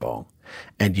hard ball.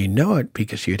 And you know it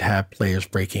because you'd have players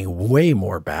breaking way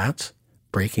more bats,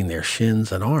 breaking their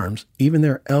shins and arms, even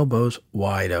their elbows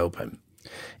wide open.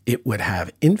 It would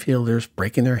have infielders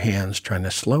breaking their hands trying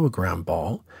to slow a ground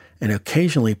ball, and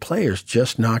occasionally players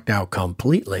just knocked out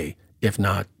completely, if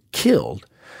not killed,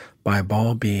 by a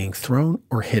ball being thrown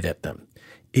or hit at them.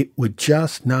 It would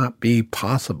just not be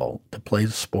possible to play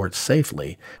the sport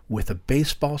safely with a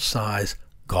baseball-sized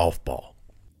golf ball.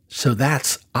 So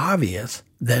that's obvious,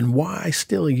 then why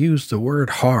still use the word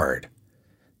hard?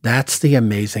 That's the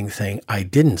amazing thing I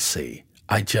didn't see.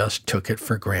 I just took it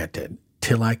for granted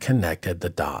till I connected the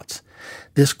dots.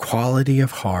 This quality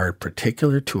of hard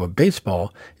particular to a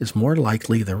baseball is more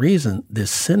likely the reason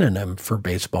this synonym for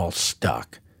baseball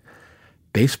stuck.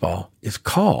 Baseball is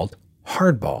called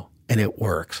hardball, and it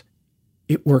works.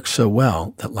 It works so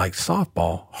well that, like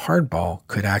softball, hardball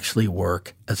could actually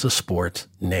work as a sports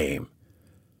name.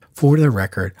 For the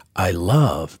record, I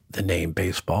love the name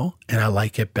baseball, and I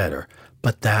like it better,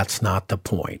 but that's not the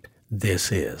point.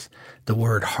 This is. The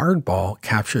word hardball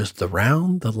captures the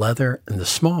round, the leather, and the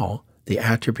small, the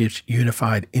attributes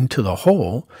unified into the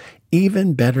whole,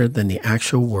 even better than the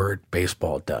actual word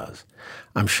baseball does.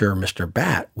 I'm sure Mr.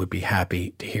 Bat would be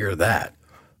happy to hear that.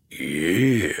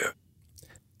 Yeah.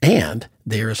 And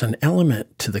there is an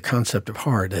element to the concept of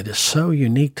hard that is so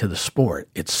unique to the sport.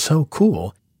 It's so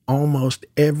cool. Almost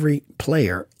every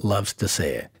player loves to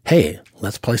say it. Hey,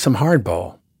 let's play some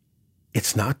hardball.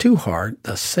 It's not too hard,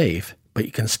 thus safe, but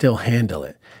you can still handle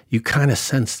it. You kind of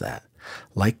sense that.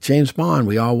 Like James Bond,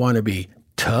 we all want to be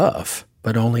tough,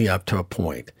 but only up to a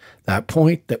point. That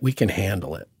point that we can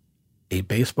handle it. A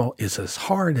baseball is as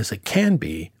hard as it can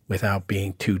be without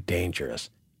being too dangerous.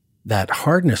 That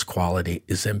hardness quality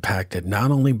is impacted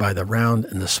not only by the round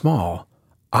and the small,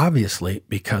 obviously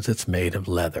because it's made of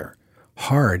leather.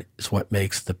 Hard is what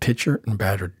makes the pitcher and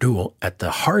batter duel at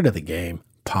the heart of the game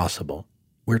possible.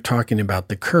 We're talking about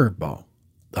the curveball,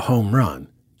 the home run,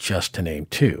 just to name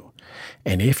two.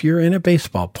 And if you're in a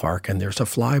baseball park and there's a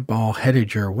fly ball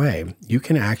headed your way, you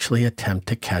can actually attempt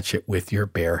to catch it with your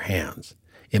bare hands.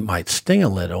 It might sting a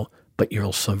little, but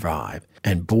you'll survive.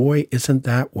 And boy, isn't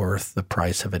that worth the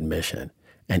price of admission.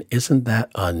 And isn't that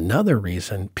another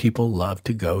reason people love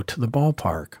to go to the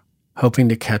ballpark, hoping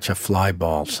to catch a fly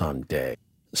ball someday?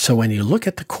 So when you look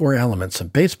at the core elements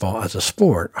of baseball as a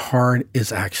sport, hard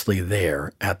is actually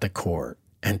there at the core.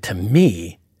 And to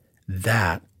me,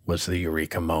 that was the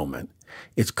eureka moment.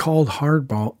 It's called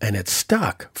hardball, and it's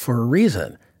stuck for a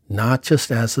reason, not just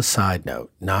as a side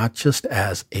note, not just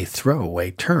as a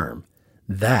throwaway term.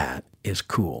 That is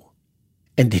cool.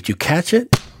 And did you catch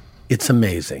it? It's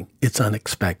amazing. It's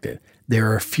unexpected. There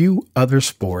are a few other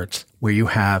sports where you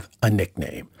have a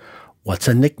nickname. What's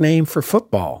a nickname for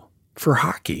football? For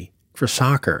hockey, for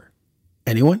soccer?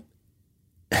 Anyone?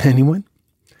 Anyone?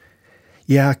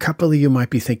 Yeah, a couple of you might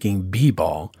be thinking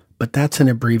B-ball, but that's an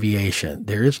abbreviation.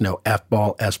 There is no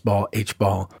F-ball, S-ball,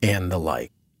 H-ball, and the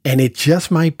like. And it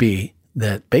just might be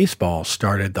that baseball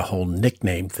started the whole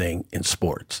nickname thing in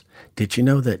sports. Did you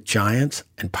know that Giants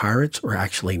and Pirates were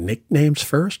actually nicknames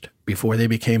first before they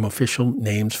became official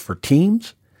names for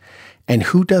teams? And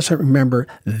who doesn't remember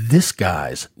this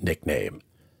guy's nickname?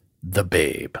 The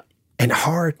Babe. And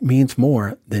hard means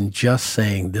more than just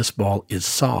saying this ball is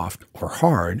soft or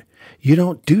hard. You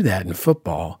don't do that in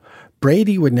football.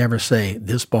 Brady would never say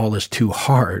this ball is too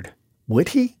hard, would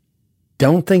he?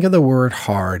 Don't think of the word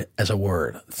hard as a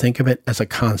word. Think of it as a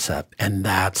concept, and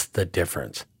that's the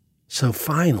difference. So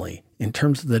finally, in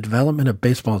terms of the development of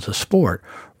baseball as a sport,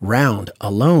 round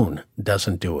alone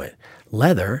doesn't do it.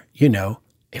 Leather,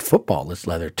 a football is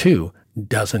leather too,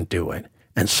 doesn't do it.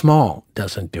 And small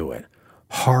doesn't do it.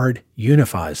 Hard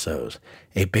unifies those.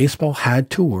 A baseball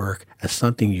had to work as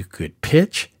something you could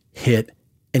pitch, hit,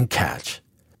 and catch.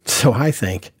 So I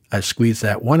think I've squeezed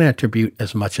that one attribute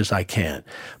as much as I can.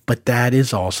 But that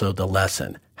is also the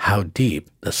lesson, how deep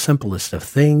the simplest of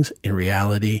things in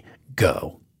reality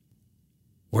go.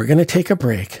 We're going to take a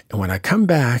break, and when I come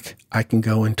back, I can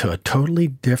go into a totally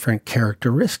different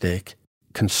characteristic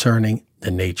concerning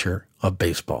the nature of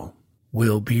baseball.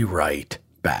 We'll be right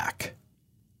back.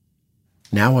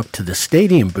 Now up to the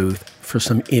stadium booth for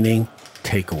some inning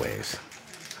takeaways.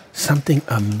 Something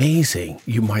amazing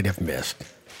you might have missed.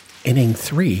 Inning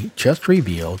 3 just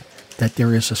revealed that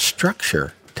there is a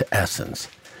structure to essence.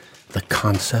 The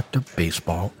concept of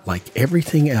baseball, like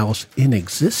everything else in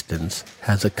existence,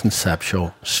 has a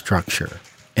conceptual structure,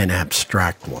 an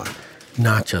abstract one,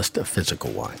 not just a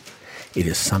physical one. It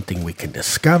is something we can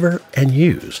discover and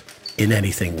use in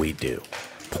anything we do.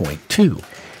 Point 2,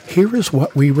 here is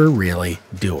what we were really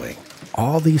doing.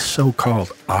 All these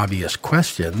so-called obvious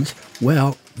questions,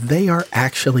 well, they are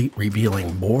actually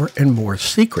revealing more and more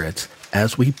secrets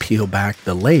as we peel back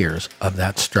the layers of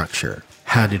that structure.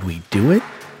 How did we do it?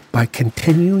 By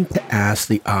continuing to ask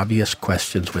the obvious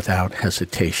questions without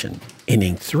hesitation.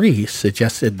 Inning 3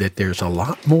 suggested that there's a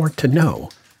lot more to know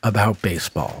about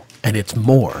baseball, and it's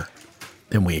more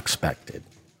than we expected.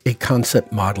 A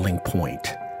concept modeling point.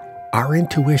 Our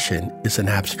intuition is an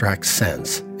abstract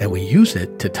sense, and we use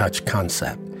it to touch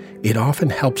concept. It often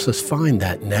helps us find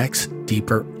that next,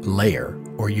 deeper layer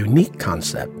or unique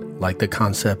concept, like the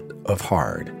concept of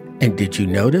hard. And did you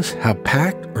notice how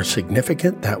packed or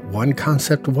significant that one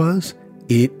concept was?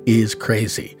 It is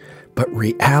crazy, but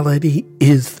reality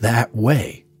is that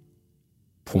way.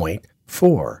 Point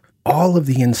 4. All of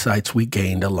the insights we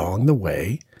gained along the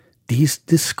way, these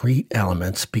discrete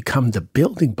elements become the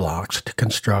building blocks to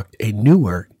construct a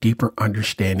newer, deeper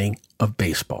understanding of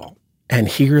baseball. And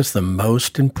here's the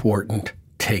most important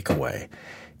takeaway.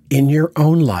 In your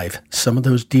own life, some of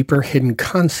those deeper hidden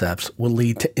concepts will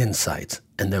lead to insights,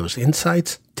 and those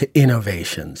insights to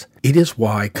innovations. It is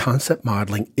why concept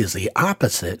modeling is the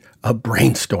opposite of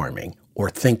brainstorming or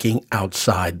thinking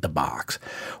outside the box.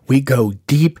 We go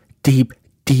deep, deep,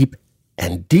 deep,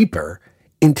 and deeper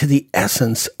into the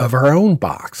essence of our own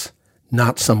box,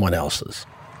 not someone else's.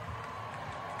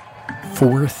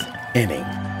 4th inning.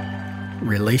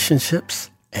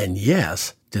 Relationships and,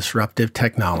 yes, disruptive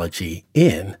technology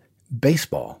in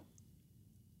baseball.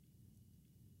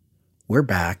 We're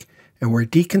back and we're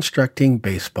deconstructing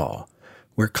baseball.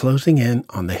 We're closing in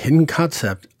on the hidden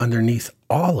concept underneath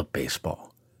all of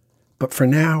baseball. But for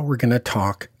now, we're going to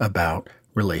talk about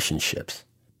relationships.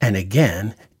 And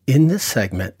again, in this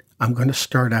segment, I'm going to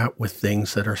start out with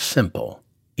things that are simple,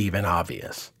 even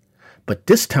obvious. But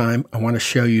this time, I want to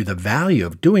show you the value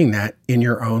of doing that in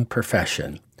your own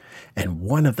profession. And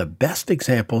one of the best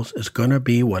examples is going to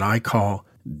be what I call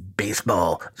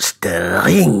baseball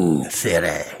string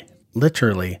theory.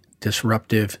 Literally,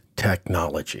 disruptive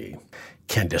technology.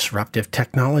 Can disruptive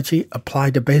technology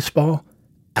apply to baseball?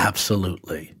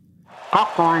 Absolutely.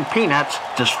 Popcorn Peanuts,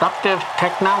 disruptive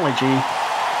technology.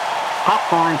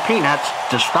 Popcorn Peanuts,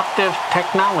 disruptive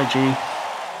technology.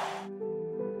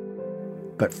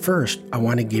 But first, I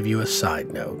want to give you a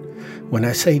side note. When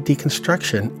I say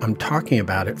deconstruction, I'm talking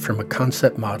about it from a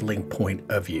concept modeling point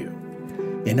of view.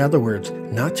 In other words,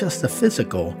 not just the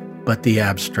physical, but the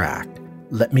abstract.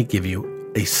 Let me give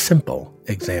you a simple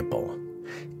example.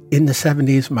 In the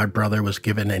 70s, my brother was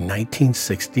given a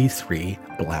 1963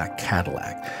 black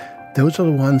Cadillac. Those are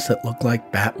the ones that look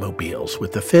like Batmobiles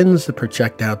with the fins that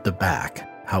project out the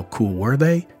back. How cool were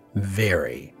they?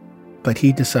 Very. But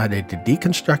he decided to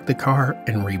deconstruct the car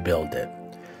and rebuild it.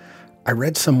 I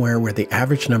read somewhere where the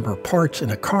average number of parts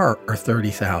in a car are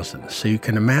 30,000, so you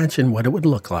can imagine what it would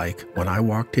look like when I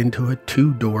walked into a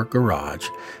 2-door garage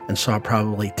and saw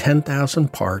probably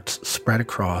 10,000 parts spread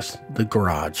across the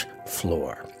garage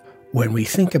floor. When we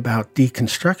think about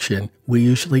deconstruction, we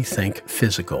usually think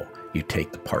physical. You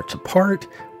take the parts apart,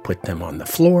 put them on the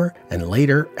floor, and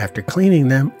later, after cleaning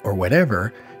them or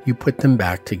whatever, you put them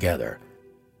back together.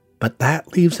 But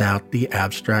that leaves out the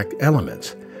abstract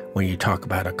elements. When you talk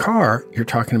about a car, you're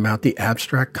talking about the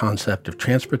abstract concept of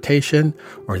transportation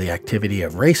or the activity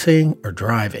of racing or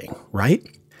driving,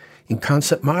 right? In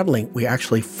concept modeling, we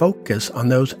actually focus on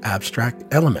those abstract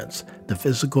elements. The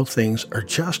physical things are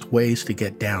just ways to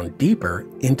get down deeper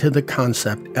into the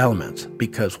concept elements,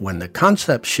 because when the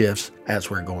concept shifts, as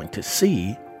we're going to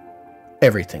see,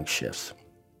 everything shifts.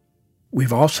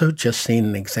 We've also just seen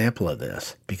an example of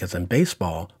this, because in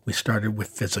baseball, we started with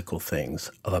physical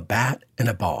things of a bat and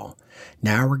a ball.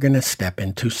 Now we're going to step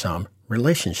into some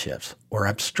relationships or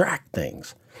abstract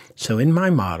things. So in my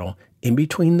model, in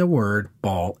between the word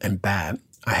ball and bat,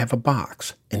 I have a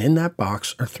box, and in that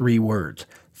box are 3 words: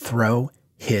 throw,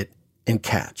 hit, and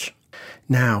catch.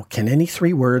 Now, can any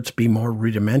 3 words be more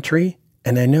rudimentary?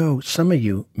 And I know some of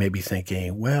you may be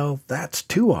thinking, well, that's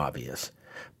too obvious,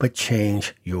 but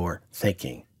change your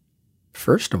thinking.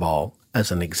 First of all,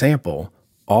 as an example,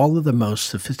 all of the most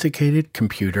sophisticated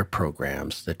computer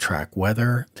programs that track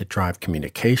weather, that drive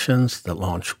communications, that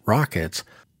launch rockets,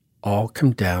 all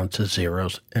come down to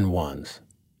zeros and ones.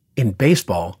 In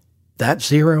baseball, that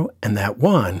 0 and that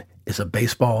 1 is a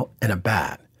baseball and a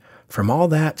bat. From all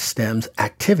that stems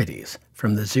activities.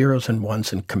 From the zeros and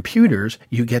ones in computers,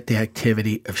 you get the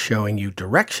activity of showing you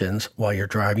directions while you're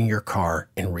driving your car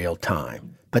in real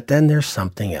time. But then there's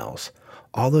something else.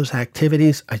 All those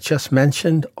activities I just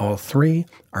mentioned, all 3,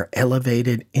 are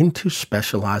elevated into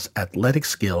specialized athletic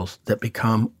skills that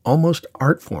become almost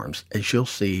art forms, as you'll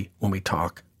see when we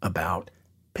talk about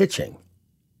pitching.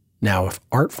 Now, if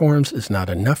art forms is not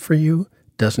enough for you,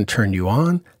 doesn't turn you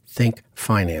on, think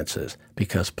finances,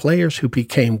 because players who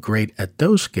became great at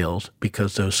those skills,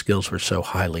 because those skills were so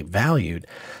highly valued,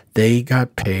 they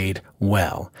got paid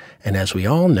well. And as we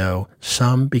all know,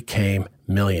 some became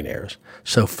millionaires.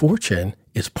 So fortune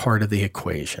is part of the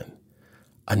equation.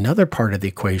 Another part of the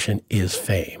equation is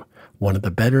fame. One of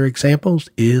the better examples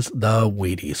is the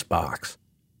Wheaties box.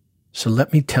 So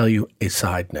let me tell you a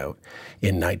side note.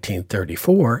 In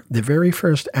 1934, the very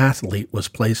first athlete was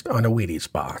placed on a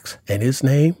Wheaties box, and his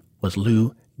name was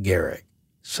Lou Gehrig.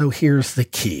 So here's the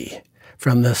key.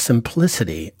 From the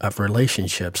simplicity of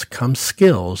relationships come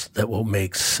skills that will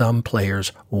make some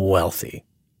players wealthy.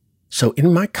 So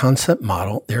in my concept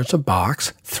model, there's a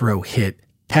box, throw, hit,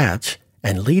 catch,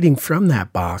 and leading from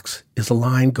that box is a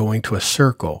line going to a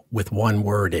circle with 1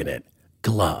 word in it,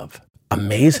 glove.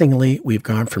 Amazingly, we've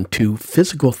gone from 2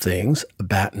 physical things, a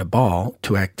bat and a ball,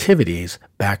 to activities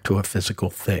back to a physical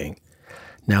thing.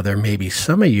 Now, there may be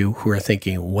some of you who are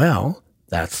thinking, well,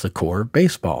 that's the core of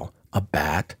baseball, a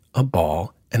bat, a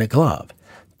ball, and a glove.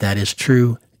 That is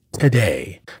true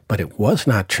today, but it was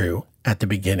not true at the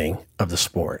beginning of the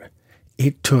sport.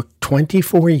 It took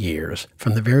 24 years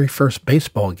from the very first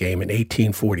baseball game in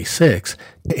 1846 to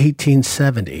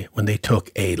 1870 when they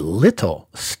took a little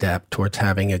step towards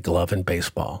having a glove in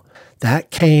baseball.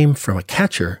 That came from a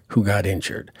catcher who got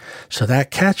injured. So that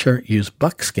catcher used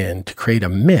buckskin to create a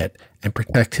mitt and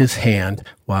protect his hand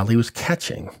while he was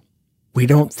catching. We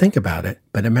don't think about it,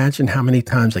 but imagine how many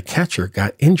times a catcher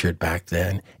got injured back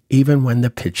then, even when the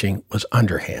pitching was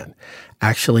underhand.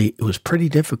 Actually, it was pretty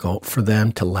difficult for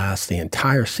them to last the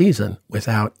entire season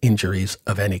without injuries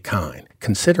of any kind,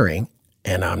 considering,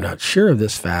 and I'm not sure of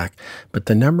this fact, but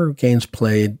the number of games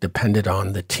played depended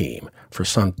on the team. For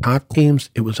some top teams,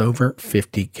 it was over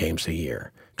 50 games a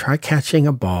year. Try catching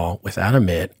a ball without a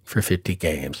mitt for 50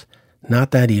 games.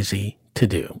 Not that easy to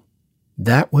do.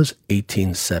 That was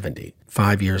 1870.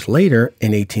 5 years later,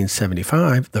 in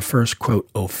 1875, the first, quote,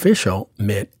 official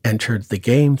mitt entered the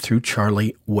game through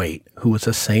Charlie Waite, who was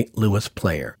a St. Louis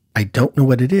player. I don't know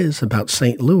what it is about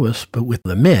St. Louis, but with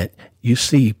the mitt, you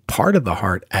see part of the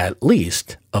heart, at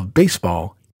least, of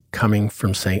baseball coming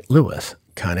from St. Louis.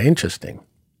 Kind of interesting.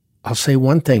 I'll say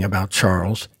one thing about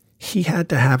Charles. He had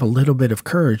to have a little bit of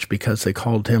courage because they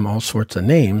called him all sorts of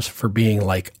names for being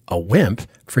like a wimp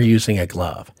for using a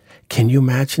glove. Can you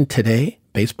imagine today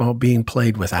baseball being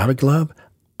played without a glove?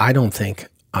 I don't think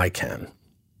I can.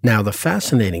 Now, the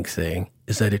fascinating thing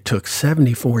is that it took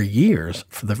 74 years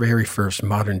for the very first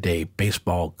modern-day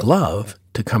baseball glove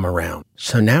to come around.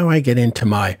 So now I get into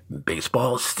my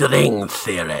baseball string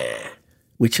theory,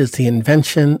 which is the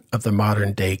invention of the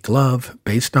modern-day glove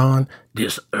based on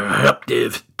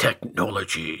disruptive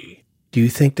technology. Do you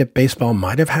think that baseball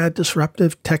might have had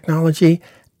disruptive technology?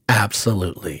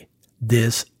 Absolutely.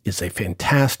 This is a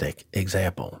fantastic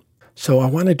example. So I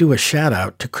want to do a shout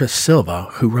out to Chris Silva,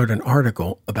 who wrote an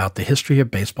article about the history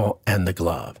of baseball and the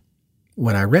glove.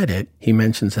 When I read it, he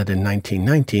mentions that in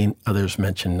 1919, others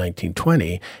mention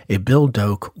 1920, a Bill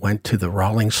Doak went to the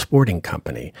Rawlings Sporting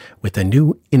Company with a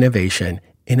new innovation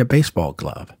in a baseball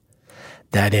glove.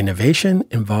 That innovation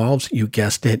involves, you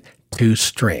guessed it, 2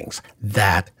 strings.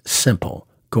 That simple,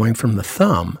 going from the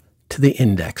thumb to the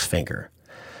index finger.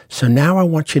 So now I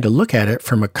want you to look at it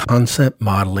from a concept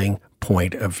modeling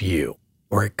point of view,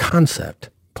 or a concept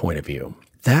point of view.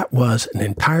 That was an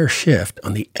entire shift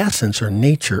on the essence or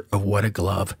nature of what a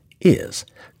glove is,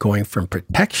 going from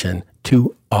protection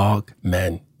to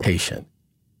augmentation.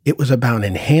 It was about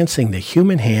enhancing the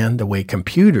human hand the way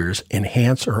computers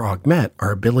enhance or augment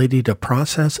our ability to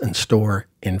process and store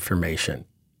information.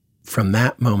 From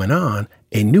that moment on,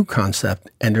 a new concept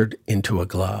entered into a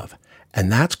glove, and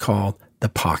that's called the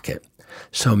pocket.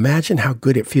 So imagine how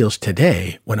good it feels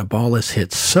today when a ball is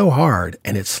hit so hard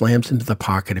and it slams into the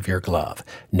pocket of your glove.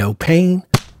 No pain,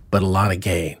 but a lot of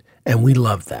gain, and we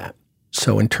love that.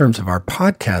 So in terms of our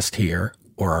podcast here,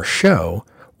 or our show,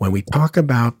 when we talk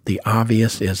about the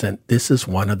obvious isn't, this is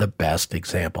one of the best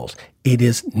examples. It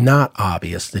is not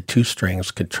obvious that two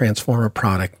strings could transform a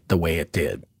product the way it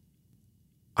did.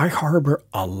 I harbor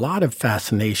a lot of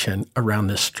fascination around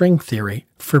the string theory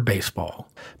for baseball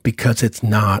because it's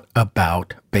not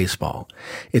about baseball.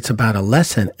 It's about a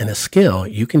lesson and a skill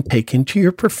you can take into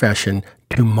your profession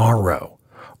tomorrow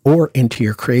or into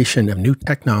your creation of new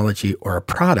technology or a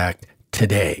product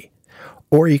today.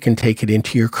 Or you can take it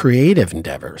into your creative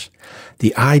endeavors.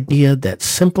 The idea that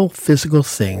simple physical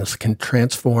things can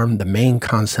transform the main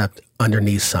concept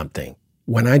underneath something.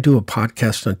 When I do a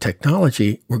podcast on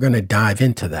technology, we're going to dive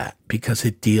into that because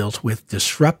it deals with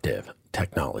disruptive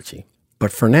technology.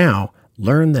 But for now,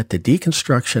 learn that the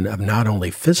deconstruction of not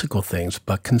only physical things,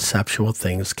 but conceptual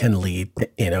things can lead to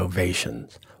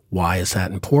innovations. Why is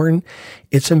that important?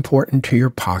 It's important to your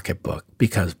pocketbook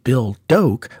because Bill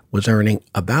Doak was earning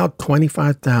about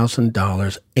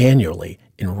 $25,000 annually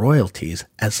in royalties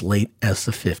as late as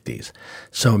the 50s.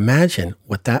 So imagine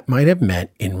what that might have meant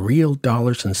in real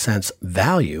dollars and cents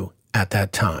value at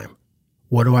that time.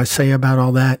 What do I say about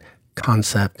all that?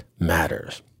 Concept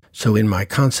matters. So in my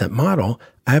concept model,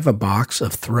 I have a box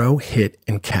of throw, hit,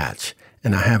 and catch,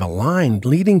 and I have a line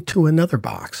leading to another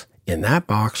box. In that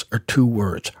box are two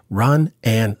words, run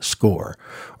and score,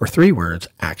 or three words,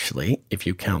 actually, if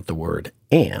you count the word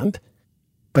and.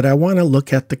 But I want to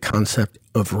look at the concept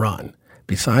of run.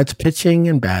 Besides pitching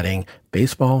and batting,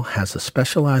 baseball has a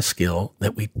specialized skill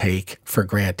that we take for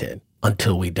granted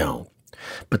until we don't.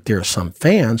 But there are some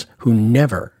fans who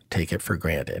never take it for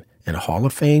granted, and Hall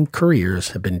of Fame careers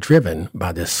have been driven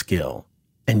by this skill.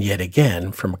 And yet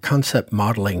again, from a concept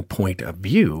modeling point of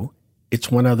view,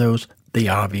 it's one of those the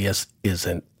obvious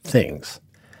isn't things.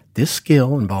 This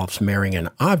skill involves marrying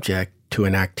an object to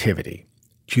an activity.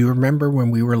 Do you remember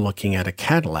when we were looking at a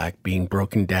Cadillac being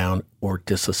broken down or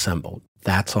disassembled?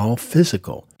 That's all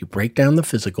physical. You break down the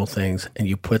physical things and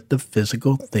you put the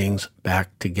physical things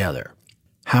back together.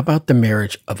 How about the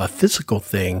marriage of a physical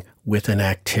thing with an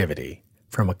activity?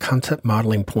 From a concept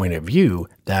modeling point of view,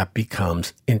 that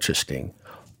becomes interesting.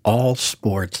 All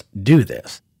sports do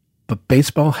this. But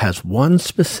baseball has one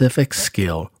specific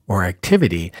skill or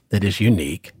activity that is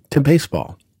unique to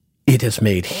baseball. It has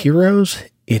made heroes,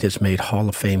 it has made Hall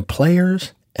of Fame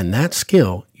players, and that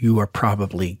skill, you are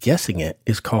probably guessing it,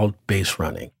 is called base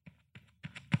running.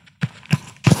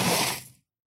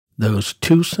 Those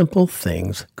two simple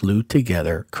things glued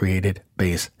together created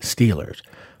base stealers.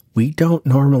 We don't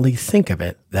normally think of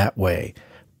it that way,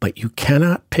 but you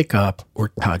cannot pick up or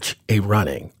touch a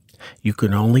running. You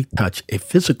can only touch a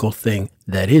physical thing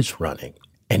that is running.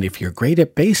 And if you're great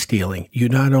at base stealing, you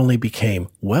not only became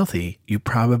wealthy, you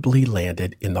probably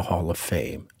landed in the Hall of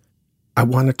Fame. I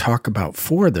want to talk about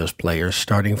four of those players,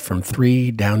 starting from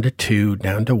 3 down to 2,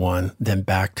 down to 1, then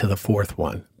back to the fourth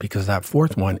one, because that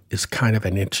fourth one is kind of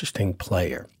an interesting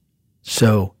player.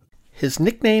 So, his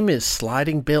nickname is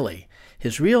Sliding Billy.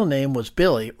 His real name was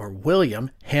Billy, or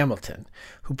William Hamilton,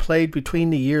 who played between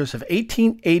the years of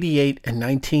 1888 and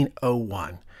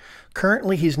 1901.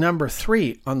 Currently, he's number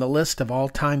 3 on the list of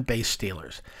all-time base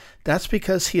stealers. That's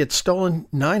because he had stolen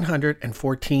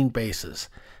 914 bases.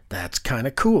 That's kind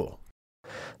of cool.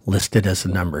 Listed as the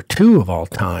number 2 of all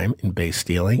time in base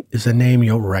stealing is a name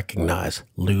you'll recognize,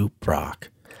 Lou Brock.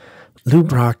 Lou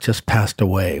Brock just passed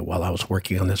away while I was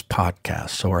working on this podcast,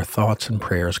 so our thoughts and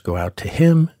prayers go out to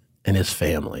him and his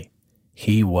family.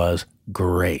 He was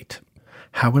great.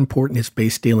 How important is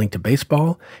base stealing to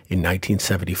baseball? In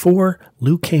 1974,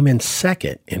 Lou came in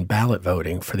second in ballot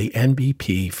voting for the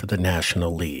MVP for the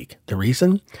National League. The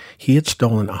reason? He had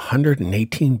stolen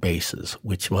 118 bases,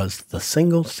 which was the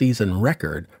single-season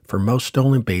record for most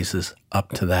stolen bases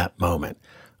up to that moment.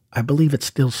 I believe it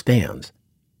still stands.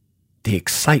 The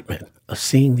excitement of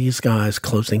seeing these guys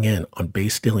closing in on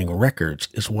base stealing records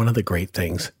is one of the great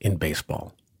things in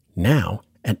baseball. Now,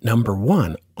 at number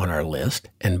 1 on our list,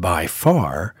 and by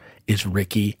far, is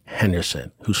Rickey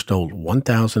Henderson, who stole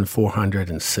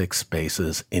 1,406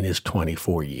 bases in his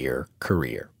 24-year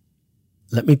career.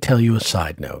 Let me tell you a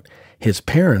side note. His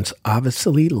parents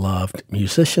obviously loved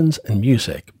musicians and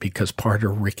music because part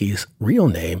of Rickey's real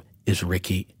name is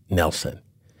Ricky Nelson.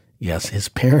 Yes, his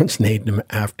parents named him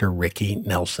after Ricky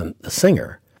Nelson, the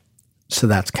singer. So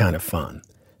that's kind of fun.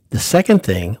 The second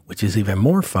thing, which is even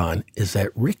more fun, is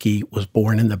that Rickey was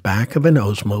born in the back of an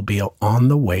Oldsmobile on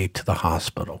the way to the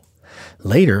hospital.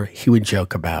 Later, he would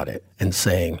joke about it and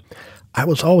saying, "I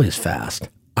was always fast.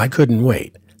 I couldn't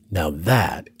wait. Now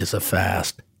that is a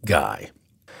fast guy."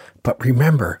 But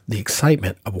remember the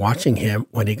excitement of watching him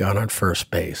when he got on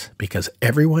first base, because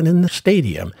everyone in the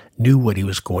stadium knew what he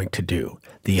was going to do.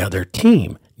 The other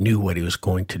team knew what he was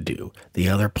going to do. The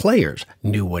other players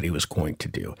knew what he was going to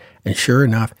do. And sure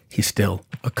enough, he still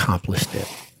accomplished it.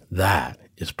 That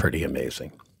is pretty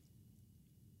amazing.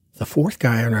 The fourth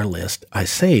guy on our list I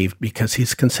saved because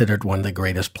he's considered one of the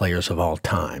greatest players of all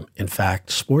time. In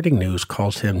fact, Sporting News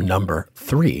calls him number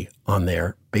 3 on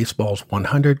their baseball's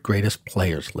 100 greatest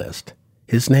players list.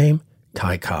 His name,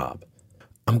 Ty Cobb.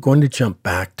 I'm going to jump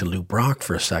back to Lou Brock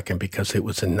for a second because it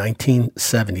was in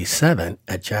 1977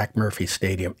 at Jack Murphy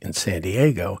Stadium in San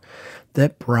Diego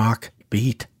that Brock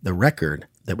beat the record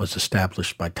that was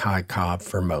established by Ty Cobb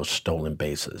for most stolen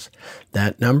bases.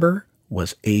 That number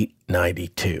was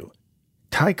 892.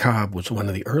 Ty Cobb was one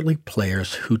of the early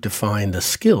players who defined the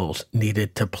skills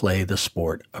needed to play the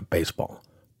sport of baseball.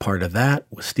 Part of that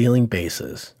was stealing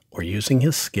bases or using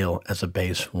his skill as a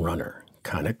base runner.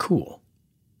 Kind of cool.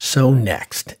 So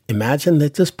next, imagine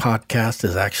that this podcast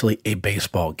is actually a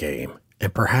baseball game,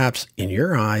 and perhaps in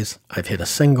your eyes, I've hit a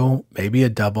single, maybe a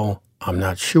double. I'm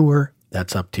not sure.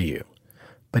 That's up to you.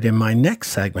 But in my next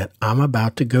segment, I'm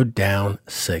about to go down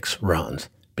 6 runs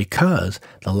because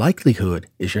the likelihood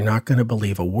is you're not going to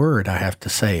believe a word I have to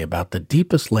say about the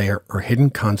deepest layer or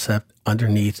hidden concept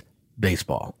underneath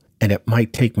baseball. And it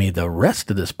might take me the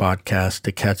rest of this podcast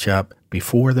to catch up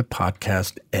before the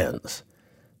podcast ends.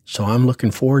 So I'm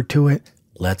looking forward to it.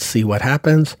 Let's see what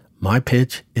happens. My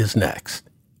pitch is next.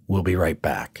 We'll be right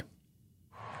back.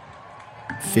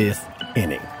 5th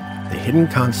inning, the hidden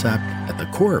concept at the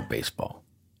core of baseball.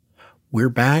 We're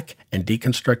back and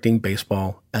deconstructing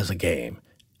baseball as a game.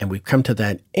 And we've come to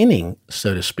that inning,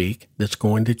 so to speak, that's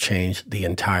going to change the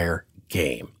entire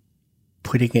game.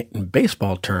 Putting it in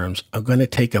baseball terms, I'm going to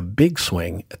take a big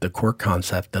swing at the core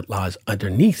concept that lies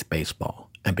underneath baseball.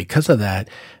 And because of that,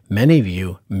 many of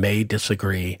you may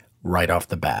disagree right off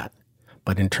the bat.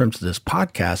 But in terms of this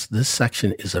podcast, this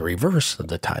section is a reverse of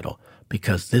the title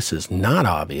because this is not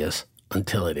obvious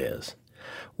until it is.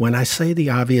 When I say the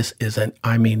obvious isn't,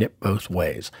 I mean it both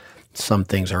ways. Some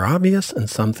things are obvious and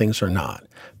some things are not.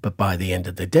 But by the end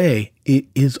of the day, it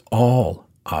is all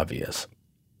obvious.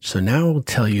 So now I'll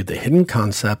tell you the hidden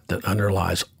concept that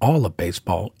underlies all of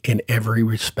baseball in every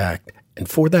respect. And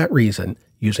for that reason,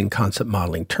 using concept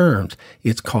modeling terms,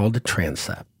 it's called a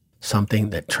transept,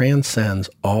 something that transcends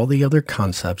all the other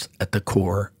concepts at the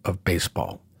core of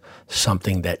baseball,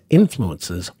 something that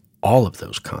influences all of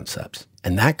those concepts.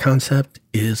 And that concept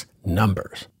is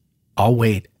numbers. I'll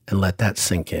wait and let that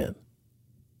sink in.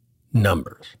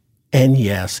 Numbers. And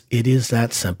yes, it is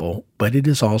that simple, but it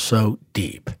is also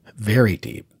deep, very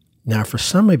deep. Now, for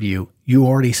some of you, you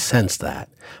already sense that,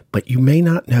 but you may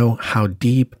not know how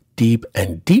deep,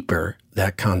 and deeper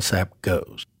that concept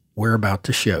goes. We're about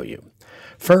to show you.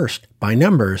 First, by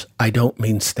numbers, I don't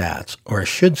mean stats, or I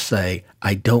should say,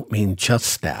 I don't mean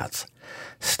just stats.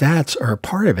 Stats are a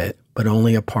part of it, but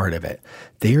only a part of it.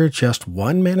 They are just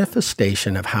one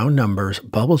manifestation of how numbers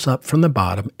bubbles up from the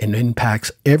bottom and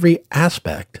impacts every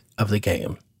aspect of the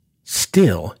game.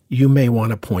 Still, you may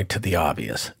want to point to the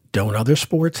obvious. Don't other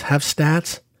sports have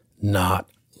stats? Not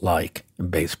like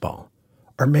baseball.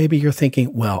 Or maybe you're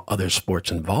thinking, well, other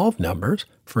sports involve numbers.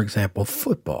 For example,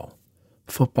 football.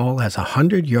 Football has a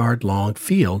 100-yard long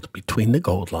field between the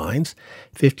goal lines,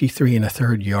 53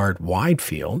 1/3 yard wide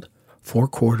field, 4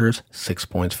 quarters, 6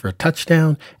 points for a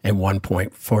touchdown, and 1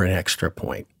 point for an extra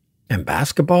point. And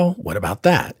basketball, what about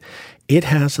that? It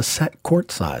has a set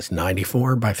court size,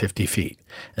 94 by 50 feet,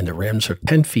 and the rims are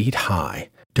 10 feet high.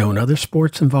 Don't other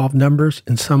sports involve numbers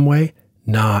in some way?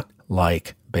 Not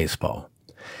like baseball.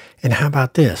 And how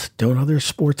about this? Don't other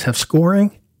sports have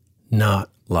scoring? Not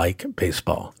like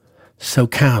baseball. So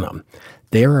count them.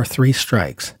 There are 3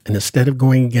 strikes, and instead of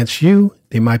going against you,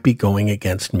 they might be going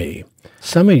against me.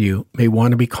 Some of you may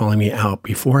want to be calling me out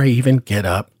before I even get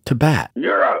up to bat.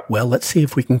 You're out. Well, let's see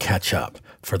if we can catch up.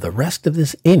 For the rest of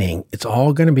this inning, it's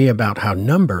all going to be about how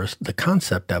numbers, the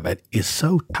concept of it, is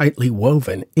so tightly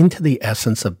woven into the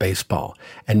essence of baseball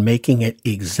and making it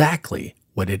exactly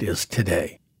what it is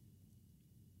today.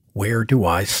 Where do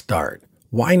I start?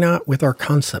 Why not with our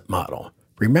concept model?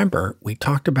 Remember, we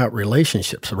talked about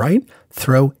relationships, right?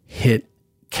 Throw, hit,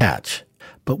 catch.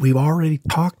 But we've already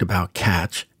talked about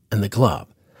catch and the glove.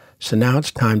 So now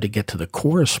it's time to get to the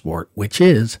core of sport, which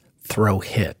is throw,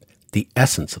 hit, the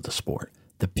essence of the sport,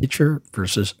 the pitcher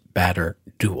versus batter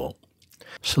duel.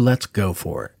 So let's go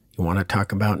for it. You want to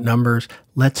talk about numbers?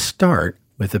 Let's start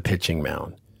with the pitching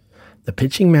mound. The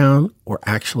pitching mound, or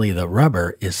actually the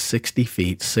rubber, is 60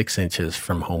 feet 6 inches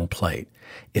from home plate.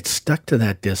 It's stuck to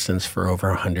that distance for over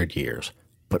 100 years,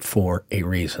 but for a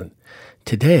reason.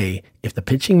 Today, if the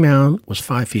pitching mound was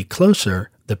 5 feet closer,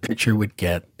 the pitcher would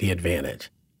get the advantage.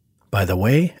 By the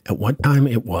way, at one time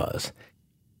it was.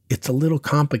 It's a little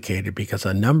complicated because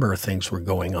a number of things were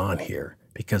going on here.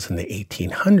 Because in the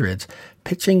 1800s,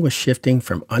 pitching was shifting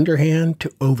from underhand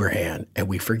to overhand, and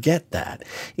we forget that.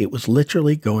 It was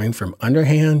literally going from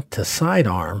underhand to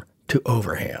sidearm to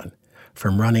overhand,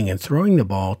 from running and throwing the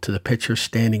ball to the pitcher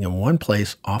standing in one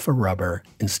place off a rubber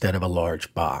instead of a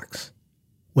large box.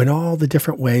 When all the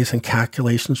different ways and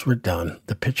calculations were done,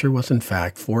 the pitcher was in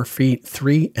fact 4 feet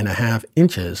 3.5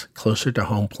 inches closer to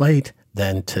home plate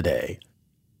than today.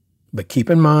 But keep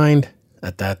in mind,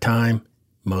 at that time,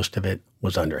 most of it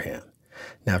was underhand.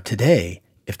 Now today,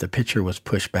 if the pitcher was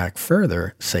pushed back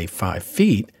further, say 5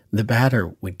 feet, the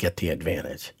batter would get the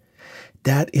advantage.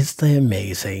 That is the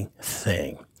amazing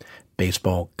thing.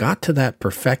 Baseball got to that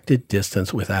perfected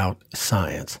distance without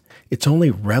science. It's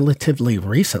only relatively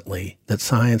recently that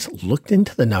science looked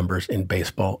into the numbers in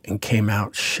baseball and came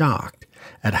out shocked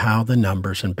at how the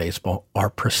numbers in baseball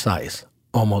are precise,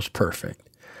 almost perfect.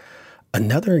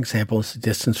 Another example is the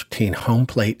distance between home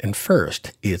plate and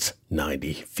first. It's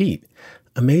 90 feet.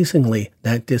 Amazingly,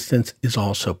 that distance is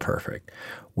also perfect.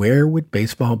 Where would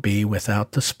baseball be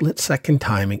without the split-second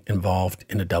timing involved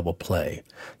in a double play?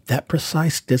 That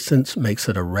precise distance makes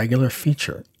it a regular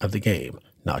feature of the game.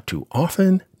 Not too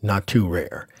often, not too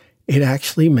rare. It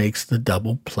actually makes the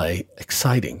double play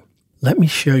exciting. Let me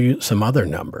show you some other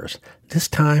numbers, this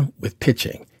time with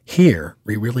pitching. Here,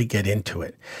 we really get into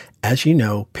it. As you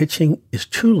know, pitching is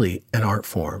truly an art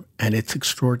form, and it's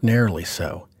extraordinarily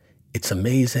so. It's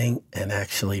amazing and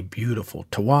actually beautiful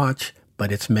to watch,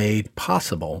 but it's made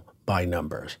possible by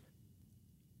numbers.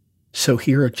 So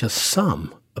here are just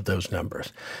some of those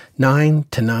numbers. 9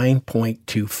 to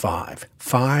 9.25,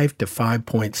 5 to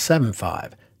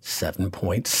 5.75,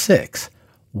 7.6,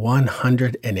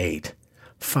 108,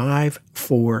 5,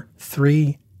 4,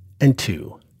 3, and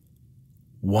 2.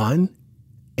 1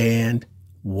 and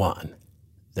 1.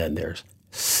 Then there's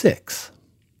 6.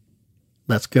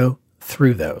 Let's go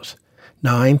through those.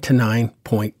 9 to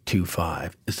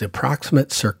 9.25 is the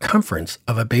approximate circumference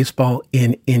of a baseball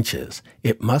in inches.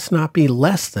 It must not be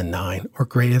less than 9 or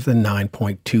greater than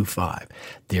 9.25.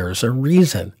 There's a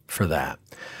reason for that.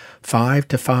 5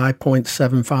 to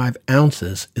 5.75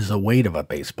 ounces is the weight of a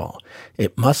baseball.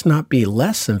 It must not be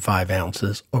less than 5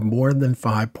 ounces or more than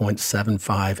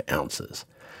 5.75 ounces.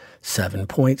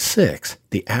 7.6,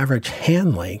 the average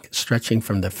hand length stretching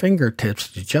from the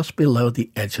fingertips to just below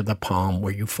the edge of the palm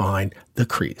where you find the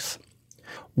crease.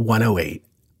 108,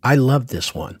 I love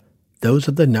this one. Those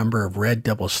are the number of red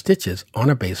double stitches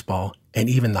on a baseball, and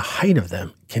even the height of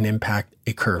them can impact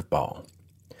a curveball.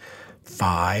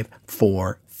 5,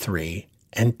 4, 3,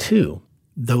 and 2.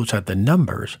 Those are the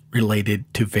numbers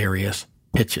related to various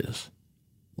pitches.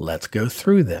 Let's go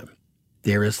through them.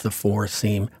 There is the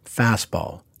 4-seam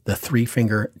fastball, the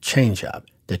 3-finger changeup,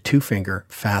 the 2-finger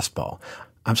fastball.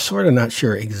 I'm sort of not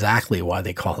sure exactly why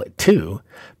they call it 2,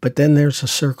 but then there's a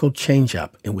circled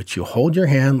changeup in which you hold your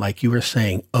hand like you were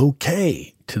saying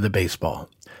okay to the baseball.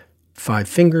 5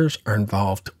 fingers are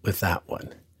involved with that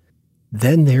one.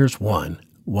 Then there's 1.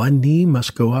 One knee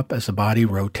must go up as the body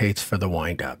rotates for the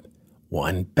windup.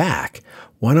 1 back.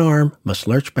 One arm must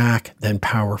lurch back, then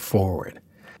power forward.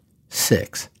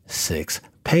 6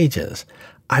 pages.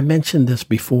 I mentioned this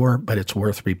before, but it's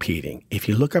worth repeating. If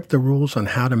you look up the rules on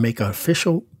how to make an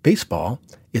official baseball,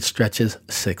 it stretches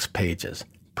 6 pages.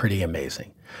 Pretty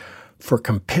amazing. For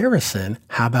comparison,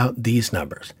 how about these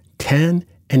numbers? 10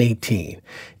 and 18.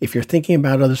 If you're thinking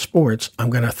about other sports, I'm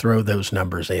going to throw those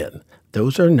numbers in.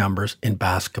 Those are numbers in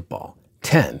basketball.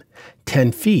 10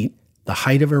 feet, the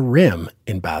height of a rim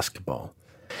in basketball.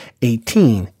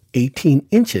 18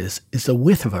 inches is the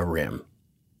width of a rim.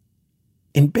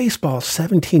 In baseball,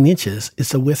 17 inches is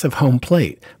the width of home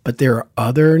plate, but there are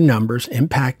other numbers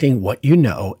impacting what you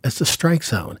know as the strike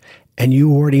zone. And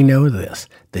you already know this,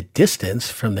 the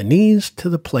distance from the knees to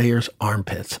the player's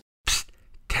armpits. Psst,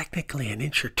 technically an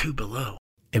inch or two below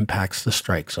impacts the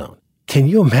strike zone. Can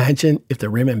you imagine if the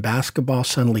rim in basketball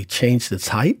suddenly changed its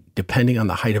height depending on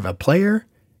the height of a player?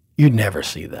 You'd never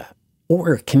see that.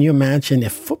 Or can you imagine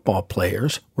if football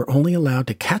players were only allowed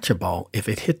to catch a ball if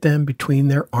it hit them between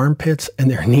their armpits and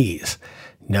their knees?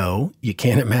 No, you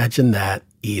can't imagine that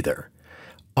either.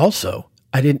 Also,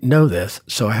 I didn't know this,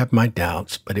 so I have my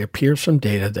doubts, but it appears from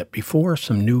data that before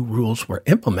some new rules were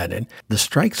implemented, the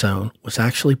strike zone was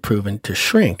actually proven to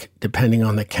shrink depending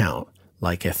on the count,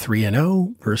 like a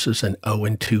 3-0 versus an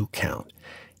 0-2 count.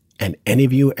 And any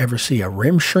of you ever see a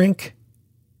rim shrink?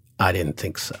 I didn't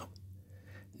think so.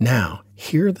 Now,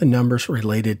 here are the numbers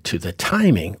related to the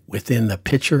timing within the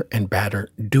pitcher and batter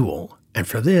duel. And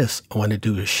for this, I want to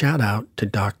do a shout out to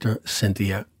Dr.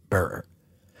 Cynthia Burr.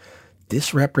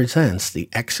 This represents the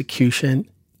execution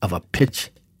of a pitch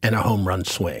and a home run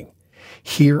swing.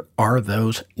 Here are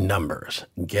those numbers.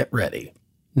 Get ready.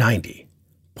 90,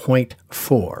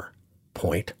 0.4,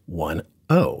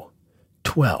 0.10,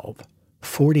 12,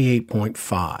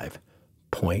 48.5,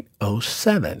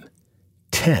 0.07,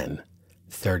 10,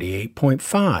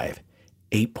 38.5,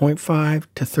 8.5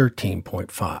 to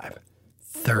 13.5,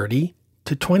 30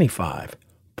 to 25,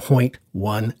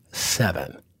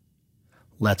 0.17.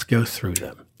 Let's go through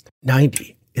them.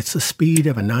 90, it's the speed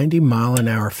of a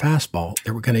 90-mile-an-hour fastball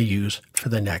that we're going to use for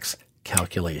the next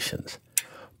calculations.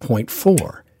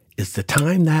 0.4 is the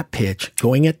time that pitch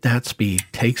going at that speed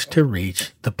takes to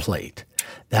reach the plate.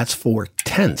 That's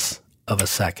 4/10 of a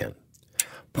second.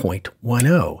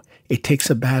 0.10, it takes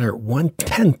a batter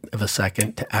 1/10 of a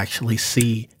second to actually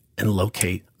see and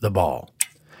locate the ball.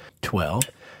 12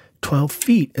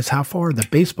 feet is how far the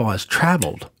baseball has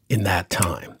traveled in that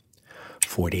time.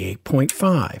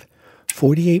 48.5.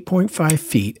 48.5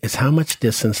 feet is how much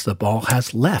distance the ball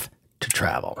has left to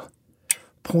travel.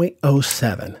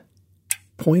 0.07.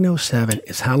 0.07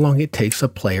 is how long it takes a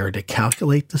player to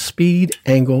calculate the speed,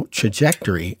 angle,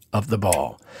 trajectory of the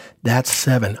ball. That's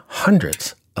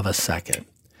 7/100 of a second.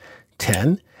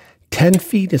 10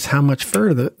 feet is how much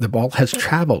further the ball has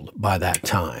traveled by that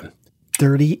time.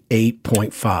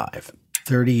 38.5.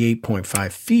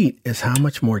 38.5 feet is how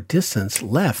much more distance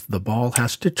left the ball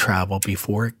has to travel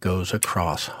before it goes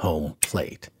across home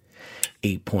plate.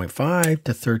 8.5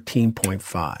 to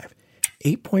 13.5.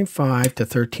 8.5 to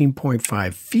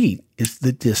 13.5 feet is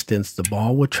the distance the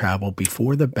ball will travel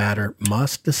before the batter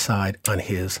must decide on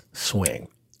his swing.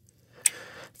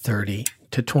 30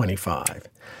 to 25.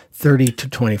 30 to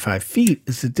 25 feet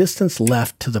is the distance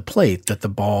left to the plate that the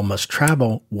ball must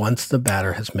travel once the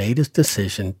batter has made his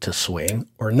decision to swing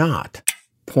or not.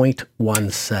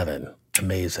 0.17.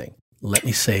 Amazing. Let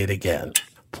me say it again.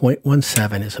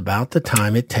 0.17 is about the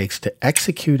time it takes to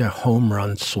execute a home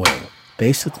run swing.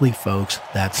 Basically, folks,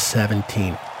 that's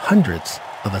 17/100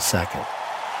 of a second.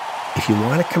 If you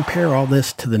want to compare all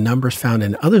this to the numbers found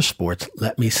in other sports,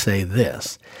 let me say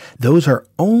this. Those are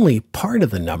only part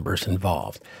of the numbers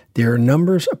involved. There are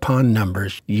numbers upon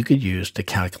numbers you could use to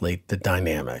calculate the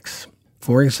dynamics.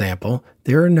 For example,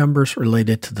 there are numbers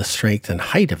related to the strength and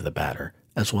height of the batter,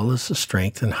 as well as the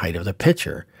strength and height of the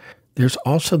pitcher. There's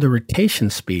also the rotation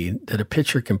speed that a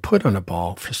pitcher can put on a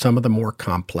ball for some of the more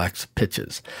complex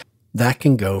pitches. That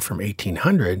can go from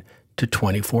 1800 to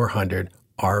 2400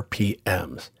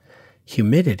 RPMs.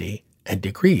 Humidity and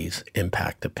degrees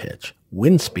impact the pitch.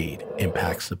 Wind speed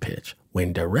impacts the pitch.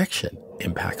 Wind direction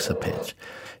impacts the pitch.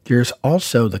 There's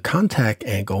also the contact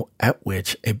angle at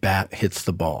which a bat hits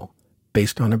the ball,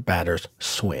 based on a batter's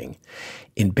swing.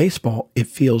 In baseball, it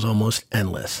feels almost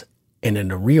endless. And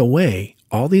in a real way,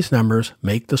 all these numbers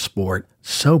make the sport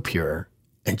so pure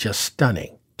and just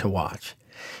stunning to watch.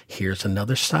 Here's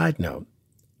another side note.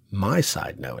 My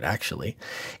side note, actually.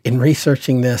 In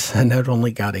researching this, I not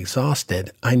only got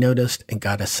exhausted, I noticed and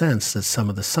got a sense that some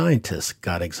of the scientists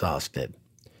got exhausted.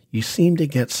 You seem to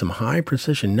get some high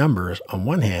precision numbers on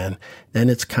one hand, then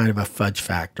it's kind of a fudge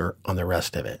factor on the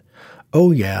rest of it.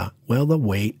 Oh yeah, well the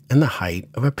weight and the height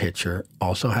of a pitcher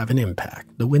also have an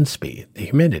impact. The wind speed, the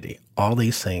humidity, all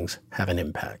these things have an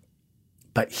impact.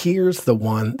 But here's the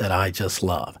one that I just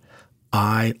love.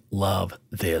 I love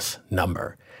this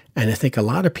number. And I think a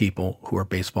lot of people who are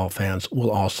baseball fans will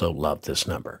also love this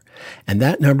number. And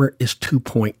that number is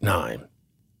 2.9.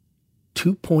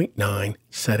 2.9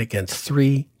 set against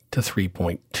 3 to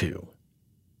 3.2.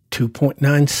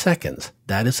 2.9 seconds.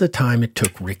 That is the time it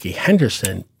took Rickey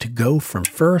Henderson to go from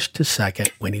first to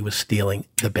second when he was stealing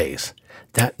the base.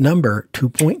 That number,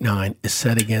 2.9, is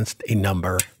set against a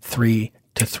number 3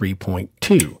 to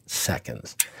 3.2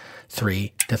 seconds.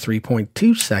 3 to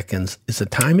 3.2 seconds is the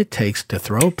time it takes to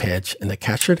throw a pitch and the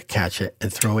catcher to catch it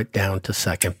and throw it down to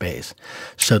second base.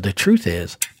 So the truth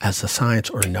is, as the science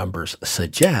or numbers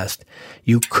suggest,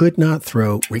 you could not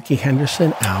throw Rickey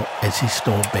Henderson out as he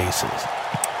stole bases.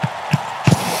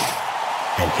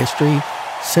 And history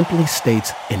simply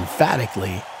states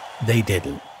emphatically they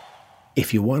didn't.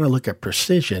 If you want to look at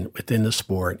precision within the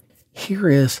sport, here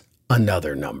is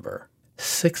another number,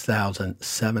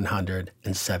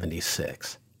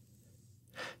 6,776.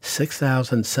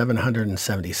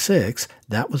 6,776,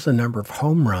 that was the number of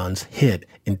home runs hit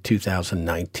in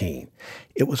 2019.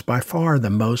 It was by far the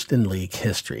most in league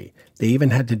history. They even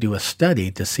had to do a study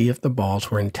to see if the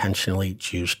balls were intentionally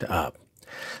juiced up.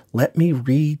 Let me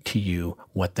read to you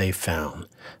what they found.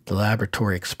 The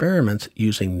laboratory experiments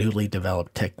using newly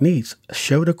developed techniques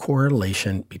showed a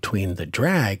correlation between the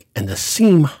drag and the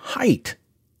seam height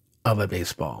of a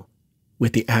baseball,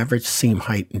 with the average seam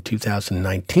height in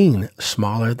 2019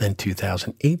 smaller than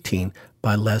 2018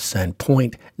 by less than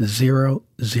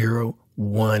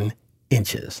 0.001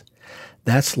 inches.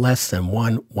 That's less than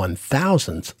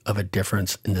 1/1000th of a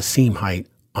difference in the seam height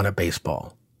on a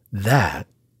baseball. That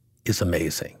is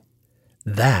amazing.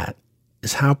 That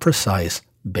is how precise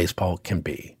baseball can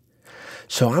be.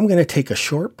 So I'm going to take a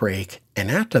short break,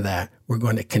 and after that, we're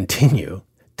going to continue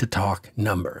to talk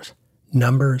numbers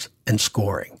and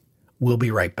scoring. We'll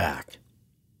be right back.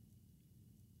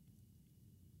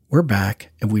 We're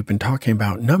back, and we've been talking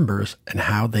about numbers and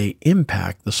how they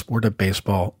impact the sport of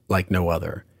baseball like no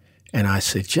other. And I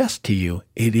suggest to you,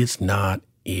 it is not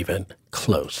even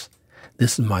close.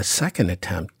 This is my second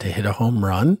attempt to hit a home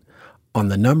run on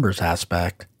the numbers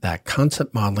aspect that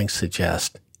concept modeling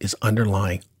suggests is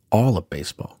underlying all of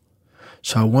baseball.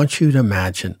 So I want you to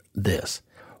imagine this.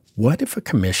 What if a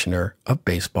commissioner of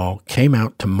baseball came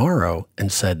out tomorrow and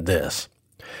said this?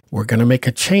 We're going to make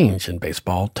a change in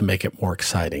baseball to make it more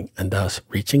exciting, and thus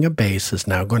reaching a base is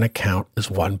now going to count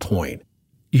as 1 point.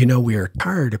 You know, we are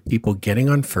tired of people getting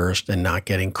on first and not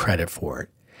getting credit for it.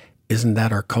 Isn't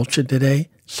that our culture today?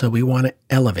 So we want to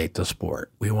elevate the sport.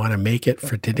 We want to make it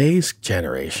for today's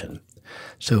generation.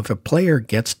 So if a player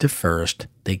gets to first,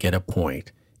 they get a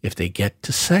point. If they get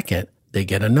to second, they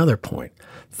get another point.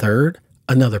 Third,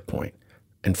 another point.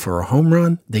 And for a home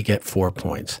run, they get 4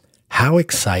 points. How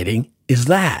exciting is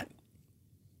that?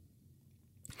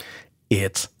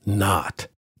 It's not.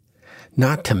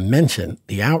 Not to mention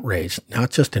the outrage,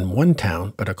 not just in one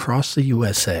town, but across the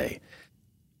USA.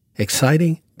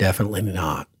 Exciting? Definitely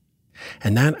not.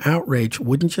 And that outrage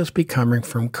wouldn't just be coming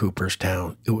from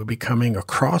Cooperstown. It would be coming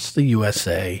across the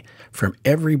USA from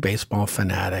every baseball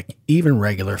fanatic, even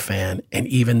regular fan, and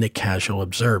even the casual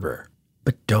observer.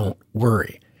 But don't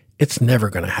worry. It's never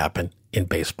going to happen in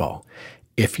baseball.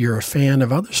 If you're a fan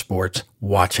of other sports,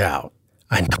 watch out.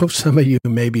 I know some of you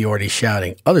may be already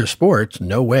shouting, other sports?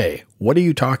 No way. What are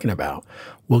you talking about?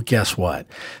 Well, guess what?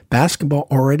 Basketball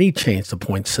already changed the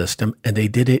point system, and they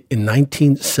did it in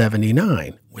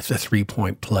 1979 with the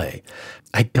three-point play.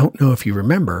 I don't know if you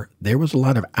remember, there was a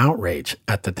lot of outrage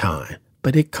at the time,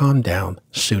 but it calmed down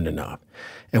soon enough.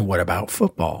 And what about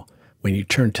football? When you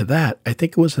turn to that, I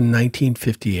think it was in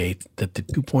 1958 that the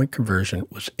two-point conversion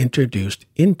was introduced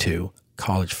into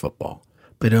college football,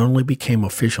 but it only became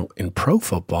official in pro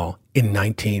football in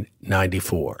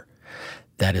 1994.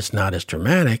 That is not as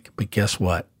dramatic, but guess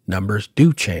what? Numbers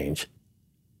do change.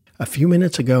 A few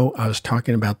minutes ago, I was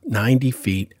talking about 90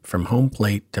 feet from home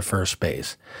plate to first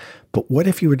base. But what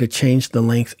if you were to change the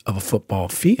length of a football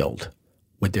field?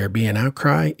 Would there be an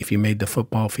outcry if you made the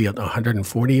football field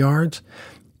 140 yards?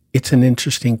 It's an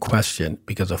interesting question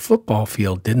because a football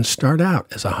field didn't start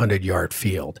out as a 100-yard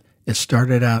field. It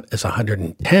started out as a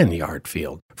 110-yard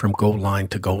field from goal line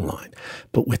to goal line.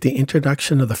 But with the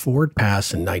introduction of the forward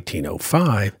pass in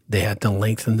 1905, they had to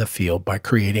lengthen the field by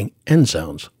creating end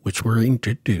zones, which were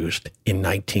introduced in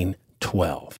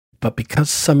 1912. But because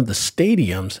some of the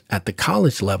stadiums at the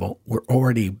college level were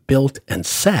already built and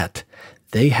set,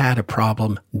 they had a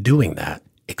problem doing that,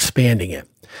 expanding it.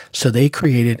 So they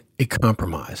created a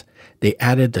compromise. They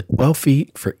added the 12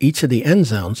 feet for each of the end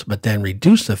zones, but then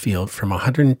reduced the field from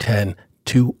 110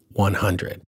 to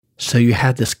 100. So you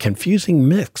had this confusing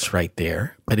mix right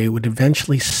there, but it would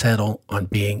eventually settle on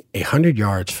being 100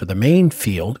 yards for the main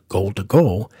field, goal to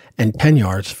goal, and 10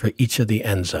 yards for each of the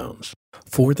end zones.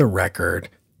 For the record,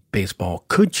 baseball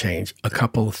could change a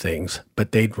couple of things,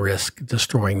 but they'd risk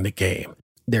destroying the game.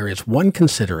 There is one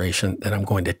consideration that I'm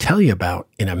going to tell you about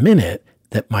in a minute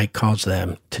that might cause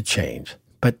them to change.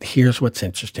 But here's what's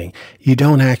interesting. You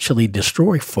don't actually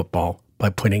destroy football by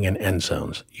putting in end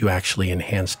zones. You actually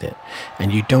enhanced it.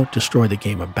 And you don't destroy the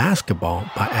game of basketball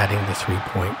by adding the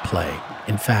three-point play.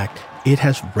 In fact, it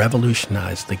has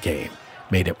revolutionized the game,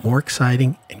 made it more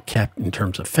exciting, and kept, in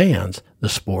terms of fans, the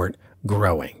sport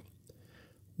growing.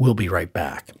 We'll be right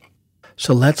back.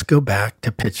 So let's go back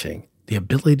to pitching. The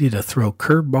ability to throw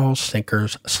curveballs,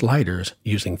 sinkers, sliders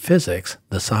using physics,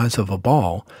 the size of a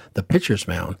ball, the pitcher's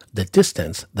mound, the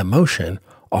distance, the motion,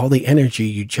 all the energy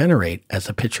you generate as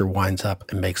a pitcher winds up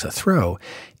and makes a throw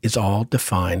is all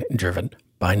defined and driven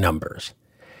by numbers.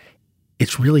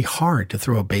 It's really hard to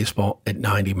throw a baseball at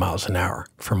 90 miles an hour.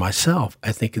 For myself,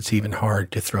 I think it's even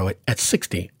hard to throw it at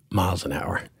 60 miles an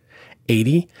hour.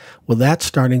 80? Well, that's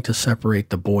starting to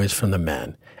separate the boys from the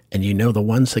men. And you know the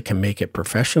ones that can make it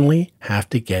professionally have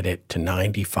to get it to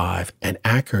 95 and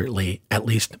accurately at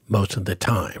least most of the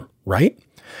time, right?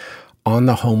 On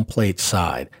the home plate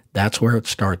side, that's where it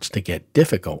starts to get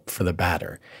difficult for the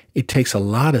batter. It takes a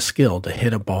lot of skill to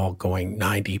hit a ball going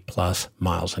 90 plus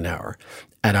miles an hour.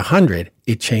 At 100,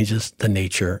 it changes the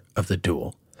nature of the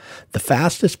duel. The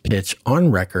fastest pitch on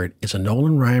record is a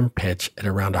Nolan Ryan pitch at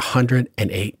around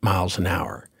 108 miles an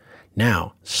hour.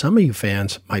 Now, some of you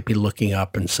fans might be looking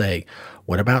up and say,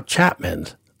 what about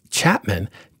Chapman's? Chapman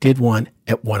did one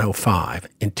at 105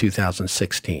 in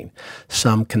 2016.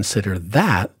 Some consider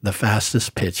that the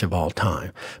fastest pitch of all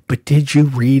time. But did you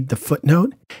read the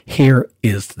footnote? Here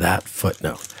is that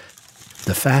footnote.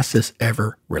 The fastest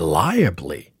ever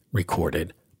reliably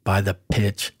recorded by the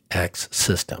Pitch X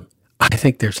system. I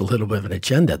think there's a little bit of an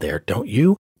agenda there, don't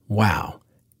you? Wow.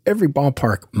 Every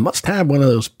ballpark must have one of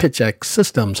those Pitch X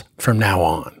systems from now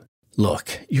on.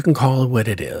 Look, you can call it what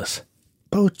it is.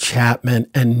 Both Chapman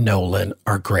and Nolan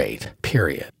are great,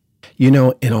 period. You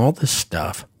know, in all this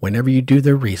stuff, whenever you do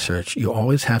the research, you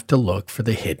always have to look for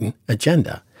the hidden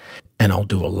agenda. And I'll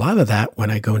do a lot of that when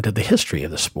I go into the history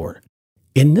of the sport.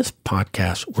 In this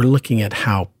podcast, we're looking at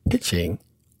how pitching,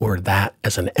 or that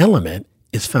as an element,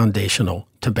 is foundational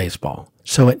to baseball.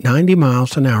 So at 90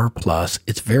 miles an hour plus,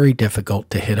 it's very difficult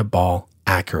to hit a ball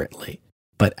accurately.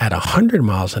 But at 100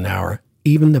 miles an hour,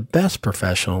 even the best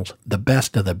professionals, the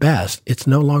best of the best, it's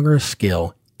no longer a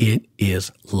skill, it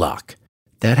is luck.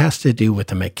 That has to do with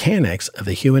the mechanics of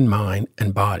the human mind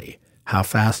and body, how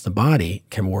fast the body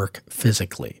can work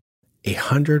physically.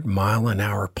 100 mile an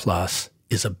hour plus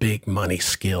is a big money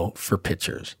skill for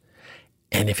pitchers.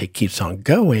 And if it keeps on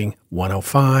going,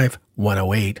 105,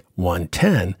 108,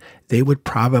 110, they would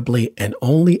probably, and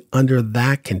only under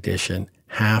that condition,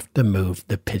 have to move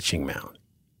the pitching mound.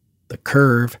 The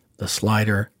curve, the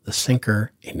slider, the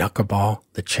sinker, a knuckleball,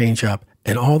 the changeup,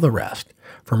 and all the rest.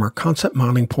 From our concept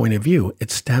modeling point of view,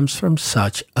 it stems from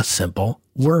such a simple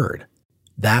word.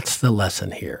 That's the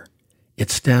lesson here.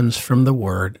 It stems from the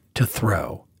word to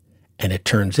throw, and it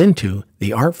turns into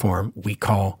the art form we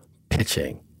call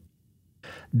pitching.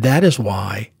 That is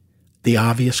why the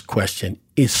obvious question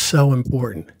is so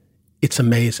important. It's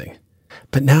amazing.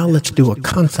 But now let's do a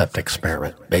concept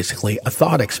experiment, basically a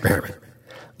thought experiment.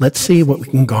 Let's see what we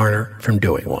can garner from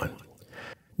doing one.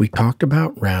 We talked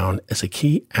about round as a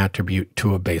key attribute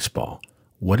to a baseball.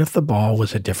 What if the ball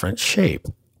was a different shape?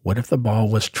 What if the ball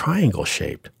was triangle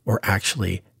shaped, or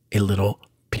actually a little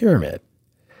pyramid?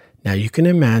 Now you can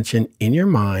imagine in your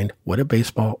mind what a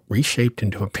baseball reshaped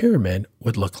into a pyramid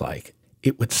would look like.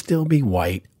 It would still be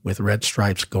white with red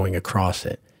stripes going across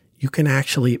it. You can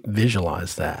actually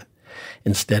visualize that.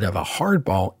 Instead of a hard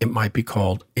ball, it might be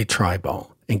called a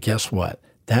tri-ball. And guess what?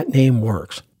 That name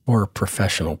works. For a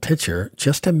professional pitcher,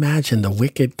 just imagine the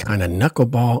wicked kind of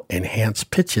knuckleball enhanced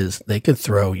pitches they could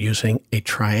throw using a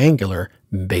triangular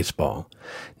baseball.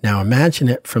 Now imagine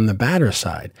it from the batter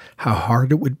side, how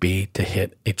hard it would be to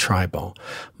hit a tri-ball,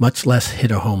 much less hit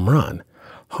a home run.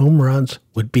 Home runs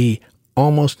would be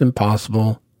almost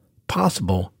impossible,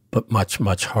 possible, but much,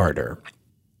 much harder.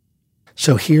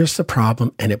 So here's the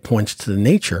problem, and it points to the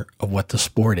nature of what the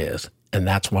sport is, and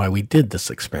that's why we did this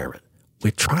experiment.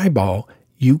 With tri-ball,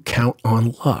 you count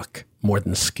on luck more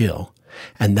than skill,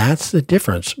 and that's the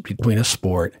difference between a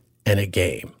sport and a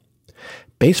game.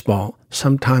 Baseball,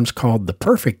 sometimes called the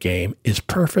perfect game, is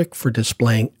perfect for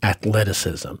displaying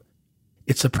athleticism.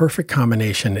 It's a perfect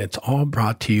combination. It's all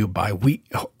brought to you by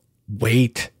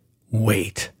Wait.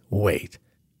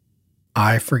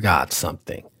 I forgot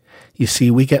something. You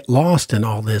see, we get lost in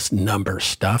all this number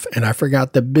stuff, and I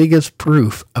forgot the biggest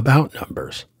proof about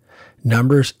numbers.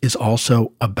 Numbers is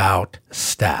also about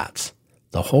stats.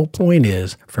 The whole point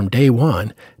is, from day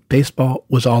one, baseball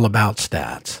was all about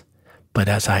stats. But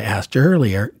as I asked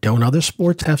earlier, don't other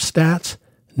sports have stats?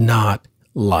 Not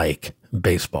like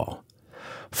baseball.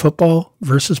 Football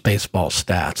versus baseball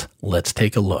stats. Let's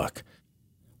take a look.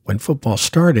 When football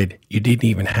started, you didn't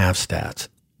even have stats,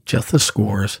 just the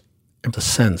scores and the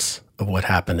sense of what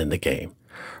happened in the game.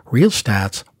 Real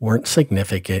stats weren't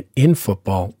significant in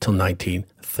football till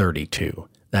 1932.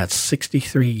 That's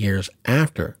 63 years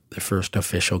after the first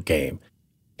official game.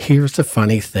 Here's the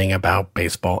funny thing about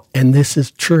baseball, and this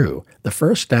is true. The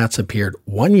first stats appeared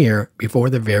 1 year before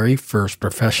the very first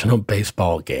professional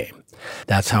baseball game.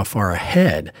 That's how far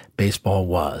ahead baseball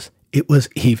was. It was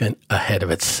even ahead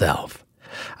of itself.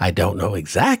 I don't know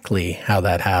exactly how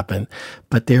that happened,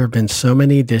 but there have been so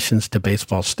many additions to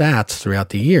baseball stats throughout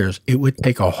the years, it would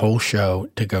take a whole show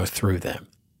to go through them.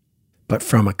 But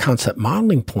from a concept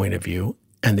modeling point of view,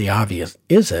 and the obvious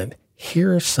isn't,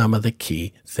 here are some of the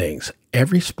key things.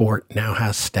 Every sport now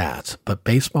has stats, but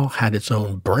baseball had its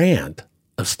own brand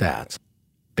of stats.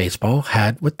 Baseball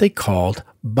had what they called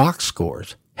box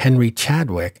scores. Henry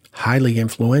Chadwick, highly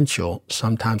influential,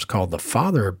 sometimes called the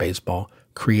father of baseball,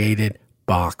 created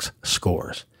box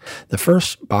scores. The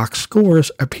first box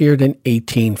scores appeared in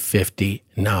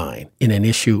 1859 in an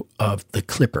issue of The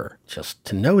Clipper. Just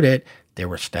to note it, there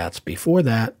were stats before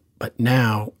that, but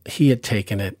now he had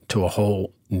taken it to a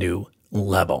whole new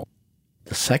level.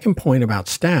 The second point about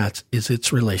stats is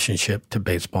its relationship to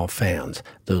baseball fans.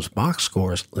 Those box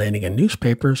scores landing in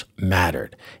newspapers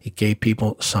mattered. It gave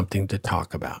people something to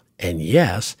talk about. And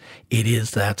yes, it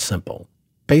is that simple.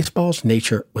 Baseball's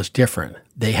nature was different.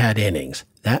 They had innings.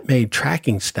 That made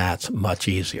tracking stats much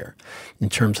easier. In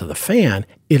terms of the fan,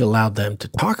 it allowed them to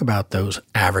talk about those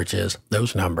averages,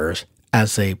 those numbers,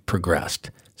 as they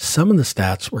progressed. Some of the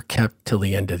stats were kept till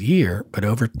the end of the year, but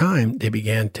over time they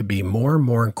began to be more and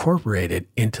more incorporated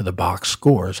into the box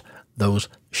scores, those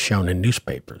shown in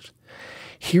newspapers.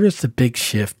 Here is the big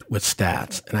shift with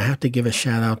stats, and I have to give a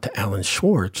shout out to Alan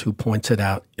Schwartz, who points it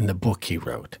out in the book he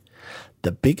wrote.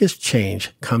 The biggest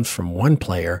change comes from one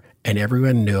player, and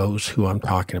everyone knows who I'm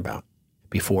talking about.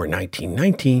 Before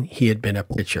 1919, he had been a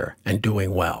pitcher and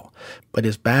doing well, but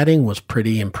his batting was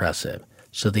pretty impressive.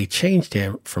 So they changed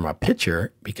him from a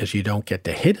pitcher, because you don't get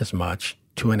to hit as much,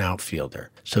 to an outfielder,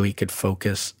 so he could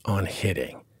focus on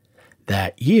hitting.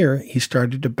 That year, he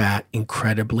started to bat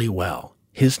incredibly well.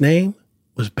 His name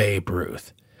was Babe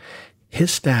Ruth.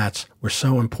 His stats were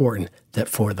so important that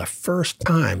for the first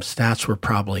time, stats were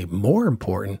probably more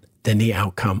important than the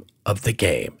outcome of the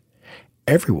game.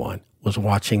 Everyone was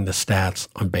watching the stats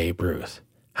on Babe Ruth,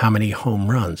 how many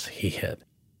home runs he hit.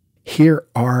 Here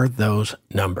are those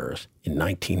numbers. In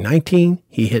 1919,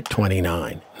 he hit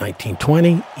 29.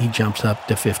 1920, he jumps up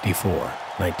to 54.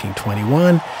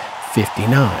 1921,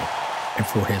 59. And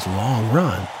for his long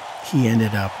run, he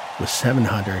ended up with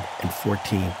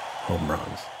 714 home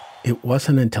runs. It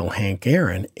wasn't until Hank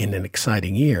Aaron, in an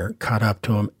exciting year, caught up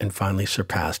to him and finally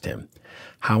surpassed him.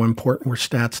 How important were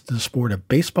stats to the sport of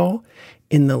baseball?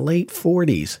 In the late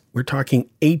 40s, we're talking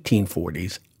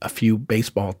 1840s, a few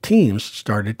baseball teams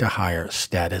started to hire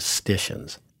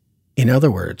statisticians. In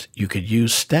other words, you could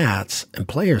use stats and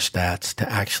player stats to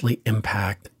actually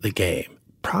impact the game,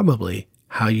 probably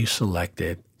how you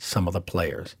selected some of the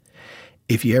players.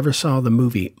 If you ever saw the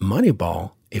movie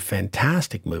Moneyball, a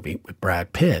fantastic movie with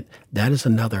Brad Pitt, that is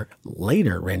another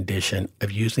later rendition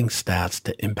of using stats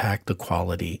to impact the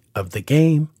quality of the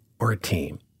game or a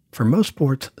team. For most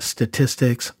sports,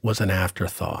 statistics was an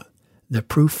afterthought. The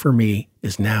proof for me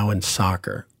is now in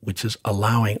soccer, which is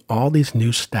allowing all these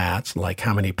new stats, like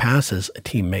how many passes a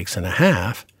team makes in a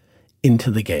half,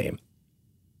 into the game.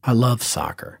 I love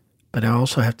soccer, but I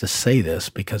also have to say this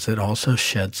because it also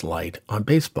sheds light on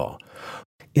baseball.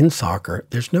 In soccer,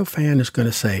 there's no fan who's going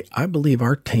to say, I believe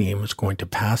our team is going to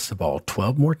pass the ball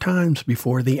 12 more times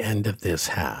before the end of this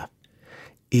half.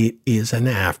 It is an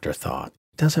afterthought.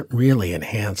 It doesn't really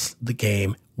enhance the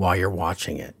game while you're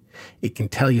watching it. It can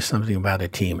tell you something about a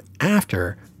team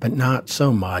after, but not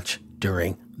so much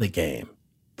during the game.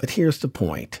 But here's the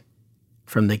point.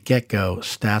 From the get-go,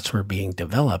 stats were being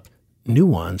developed, new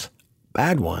ones,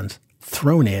 bad ones,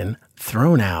 thrown in,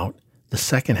 thrown out, the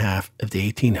second half of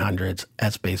the 1800s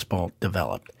as baseball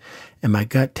developed. And my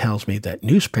gut tells me that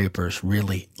newspapers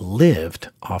really lived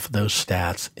off those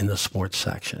stats in the sports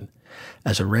section.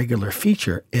 As a regular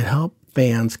feature, it helped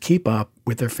fans keep up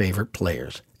with their favorite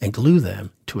players and glue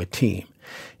them to a team.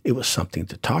 It was something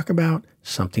to talk about,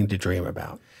 something to dream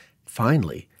about.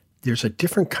 Finally, there's a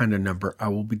different kind of number I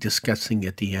will be discussing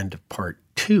at the end of part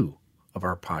 2 of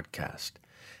our podcast,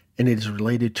 and it is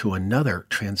related to another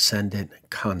transcendent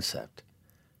concept,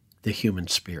 the human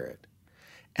spirit.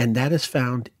 And that is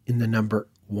found in the number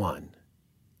 1.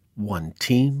 one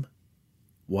team,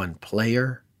 one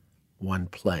player, one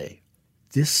play.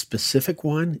 This specific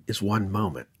one is one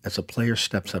moment as a player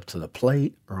steps up to the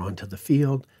plate or onto the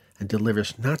field and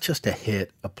delivers not just a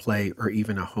hit, a play, or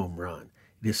even a home run.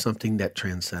 It is something that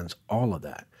transcends all of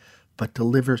that, but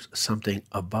delivers something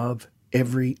above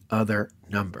every other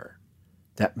number.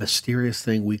 That mysterious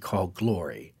thing we call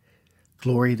glory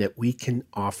that we can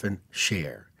often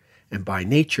share. And by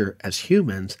nature, as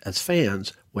humans, as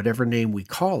fans, whatever name we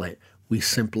call it, we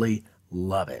simply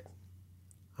love it.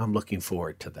 I'm looking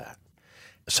forward to that.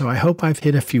 So I hope I've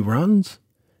hit a few runs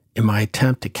in my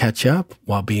attempt to catch up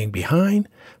while being behind,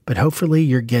 but hopefully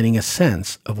you're getting a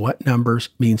sense of what numbers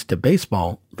means to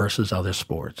baseball versus other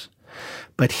sports.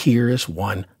 But here is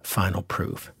one final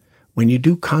proof. When you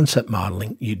do concept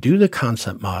modeling, you do the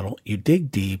concept model, you dig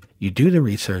deep, you do the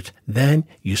research, then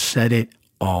you set it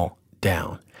all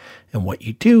down. And what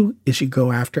you do is you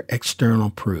go after external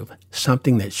proof,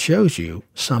 something that shows you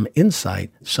some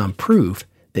insight, some proof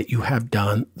that you have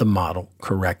done the model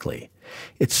correctly.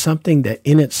 It's something that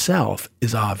in itself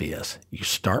is obvious. You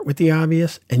start with the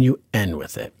obvious and you end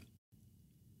with it.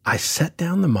 I set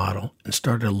down the model and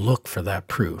started to look for that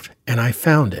proof, and I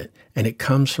found it, and it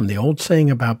comes from the old saying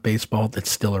about baseball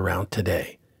that's still around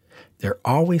today. They're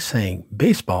always saying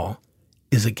baseball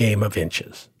is a game of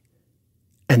inches.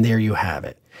 And there you have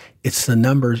it. It's the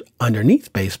numbers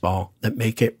underneath baseball that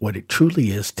make it what it truly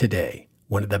is today,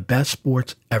 one of the best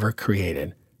sports ever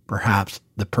created, perhaps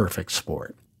the perfect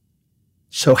sport.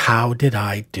 So how did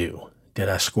I do? Did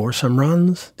I score some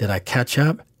runs? Did I catch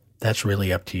up? That's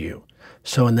really up to you.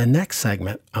 So in the next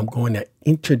segment, I'm going to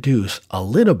introduce a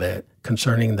little bit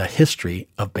concerning the history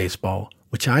of baseball,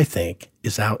 which I think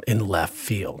is out in left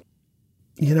field.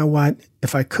 You know what?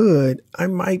 If I could, I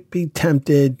might be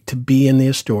tempted to be in the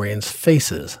historians'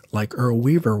 faces like Earl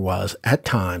Weaver was at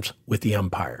times with the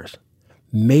umpires.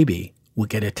 Maybe we'll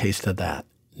get a taste of that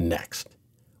next.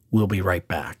 We'll be right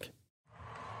back.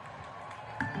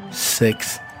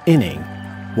 Sixth inning,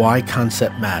 why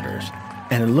concept matters,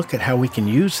 and a look at how we can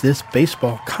use this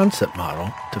baseball concept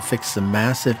model to fix the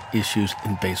massive issues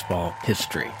in baseball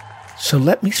history. So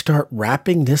let me start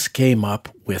wrapping this game up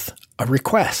with a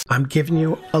request. I'm giving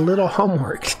you a little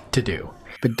homework to do.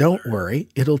 But don't worry,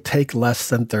 it'll take less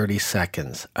than 30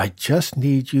 seconds. I just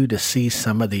need you to see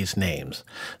some of these names,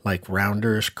 like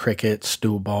rounders, cricket,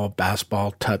 stool ball,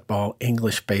 basketball, tutball,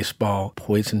 English baseball,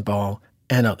 poison ball,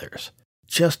 and others.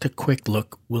 Just a quick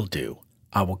look will do.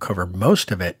 I will cover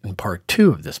most of it in part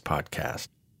 2 of this podcast.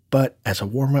 But as a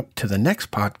warm-up to the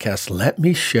next podcast, let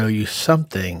me show you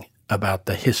something about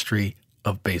the history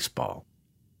of baseball.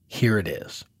 Here it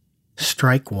is.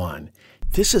 Strike one.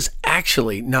 This is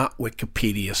actually not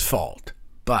Wikipedia's fault,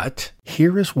 but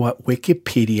here is what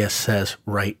Wikipedia says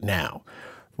right now.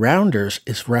 Rounders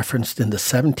is referenced in the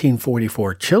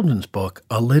 1744 children's book,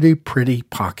 A Little Pretty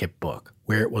Pocket Book,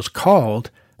 where it was called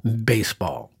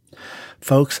baseball.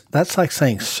 Folks, that's like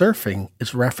saying surfing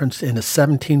is referenced in a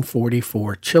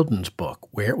 1744 children's book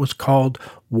where it was called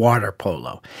water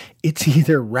polo. It's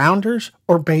either rounders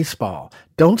or baseball.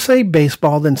 Don't say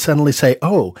baseball, then suddenly say,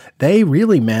 oh, they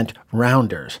really meant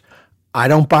rounders. I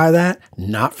don't buy that,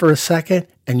 not for a second,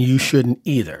 and you shouldn't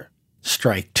either.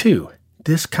 Strike two.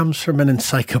 This comes from an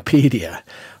encyclopedia.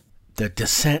 The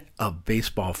descent of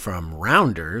baseball from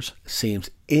rounders seems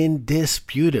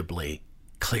indisputably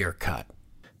clear-cut.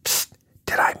 Psst.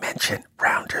 Did I mention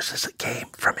rounders is a game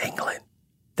from England?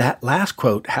 That last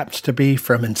quote happens to be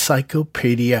from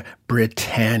Encyclopedia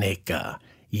Britannica.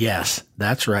 Yes,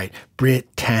 that's right,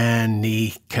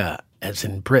 Britannica, as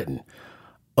in Britain.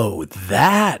 Oh,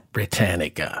 that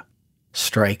Britannica.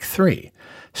 Strike three.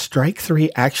 Strike three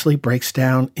actually breaks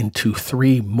down into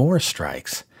 3 more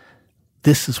strikes.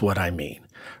 This is what I mean.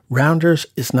 Rounders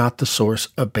is not the source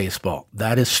of baseball.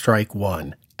 That is strike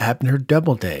one. Abner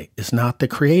Doubleday is not the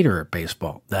creator of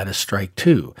baseball. That is strike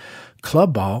two.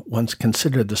 Club ball, once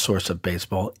considered the source of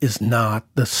baseball, is not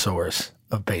the source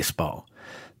of baseball.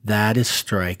 That is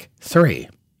strike three.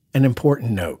 An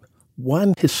important note.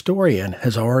 One historian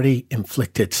has already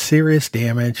inflicted serious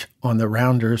damage on the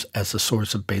rounders as the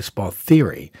source of baseball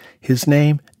theory. His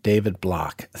name, David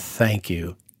Block. Thank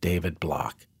you, David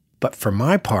Block. But for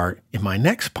my part, in my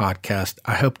next podcast,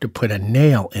 I hope to put a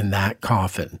nail in that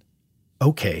coffin.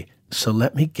 Okay, so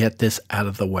let me get this out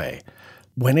of the way.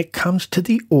 When it comes to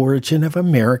the origin of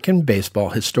American baseball,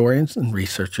 historians and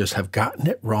researchers have gotten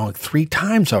it wrong 3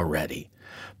 times already.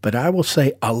 But I will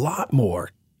say a lot more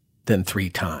than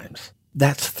 3 times.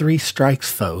 That's 3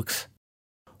 strikes, folks.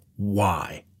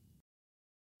 Why?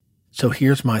 So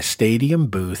here's my stadium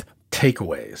booth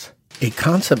takeaways. A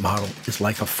concept model is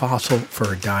like a fossil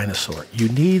for a dinosaur. You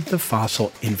need the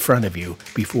fossil in front of you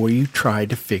before you try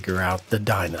to figure out the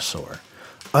dinosaur.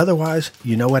 Otherwise,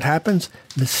 you know what happens?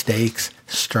 Mistakes,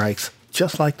 strikes,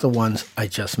 just like the ones I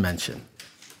just mentioned.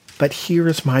 But here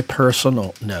is my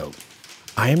personal note.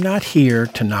 I am not here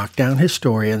to knock down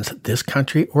historians, this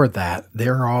country or that.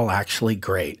 They're all actually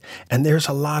great, and there's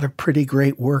a lot of pretty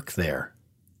great work there.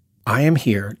 I am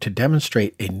here to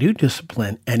demonstrate a new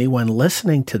discipline anyone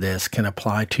listening to this can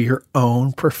apply to your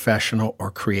own professional or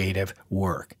creative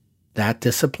work. That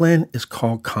discipline is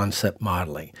called concept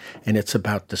modeling, and it's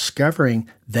about discovering,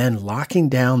 then locking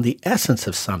down the essence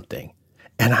of something.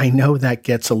 And I know that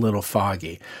gets a little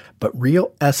foggy, but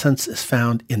real essence is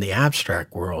found in the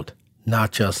abstract world,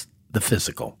 not just the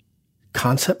physical.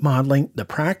 Concept modeling, the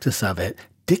practice of it,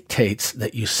 dictates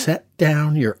that you set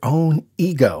down your own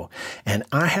ego, and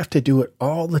I have to do it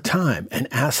all the time and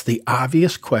ask the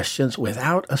obvious questions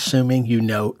without assuming you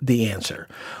know the answer.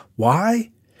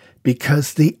 Why?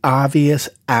 Because the obvious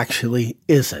actually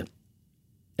isn't.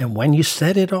 And when you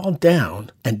set it all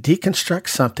down and deconstruct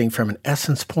something from an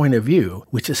essence point of view,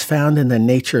 which is found in the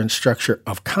nature and structure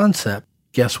of concept,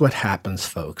 guess what happens,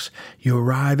 folks? You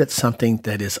arrive at something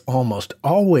that is almost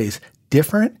always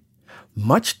different,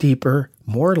 much deeper,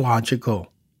 more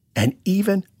logical, and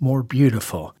even more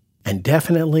beautiful, and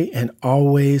definitely and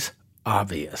always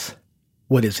obvious.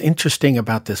 What is interesting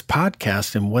about this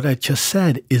podcast and what I just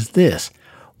said is this.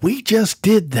 We just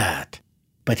did that.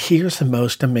 But here's the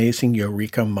most amazing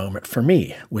eureka moment for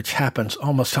me, which happens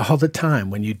almost all the time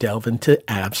when you delve into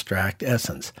abstract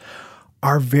essence.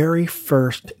 Our very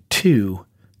first two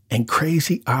and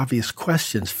crazy obvious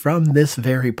questions from this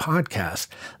very podcast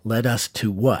led us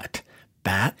to what?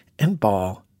 Bat and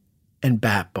ball and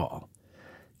bat ball.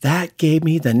 That gave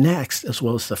me the next, as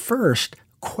well as the first,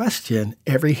 question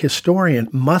every historian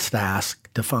must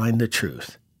ask to find the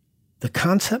truth. The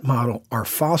concept model, our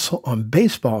fossil on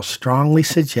baseball, strongly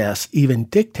suggests, even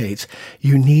dictates,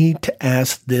 you need to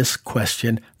ask this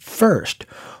question first.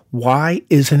 Why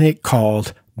isn't it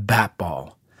called bat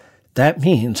ball? That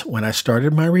means when I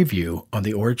started my review on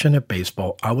the origin of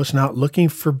baseball, I was not looking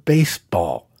for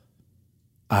baseball.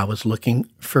 I was looking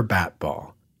for bat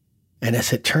ball. And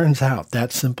as it turns out,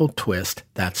 that simple twist,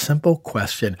 that simple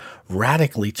question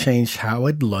radically changed how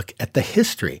I'd look at the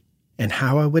history and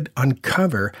how I would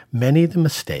uncover many of the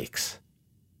mistakes.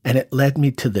 And it led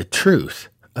me to the truth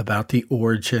about the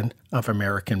origin of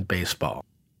American baseball.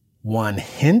 One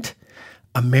hint,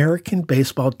 American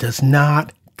baseball does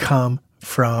not come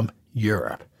from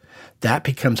Europe. That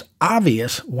becomes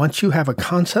obvious once you have a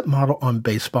concept model on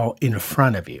baseball in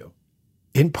front of you.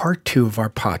 In part 2 of our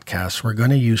podcast, we're going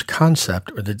to use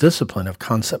concept or the discipline of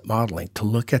concept modeling to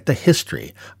look at the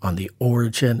history on the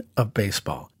origin of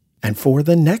baseball. And for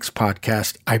the next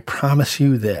podcast, I promise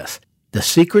you this. The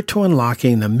secret to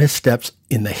unlocking the missteps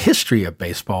in the history of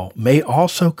baseball may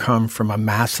also come from a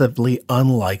massively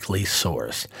unlikely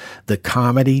source, the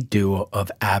comedy duo of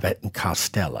Abbott and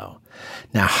Costello.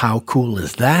 Now, how cool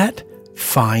is that?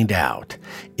 Find out.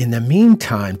 In the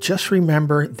meantime, just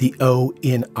remember the O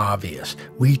in obvious.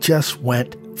 We just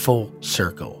went full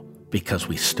circle because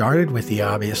we started with the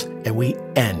obvious and we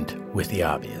end with the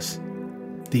obvious.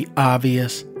 The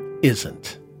obvious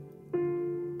isn't.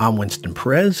 I'm Winston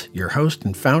Perez, your host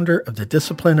and founder of the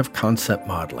discipline of concept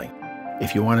modeling.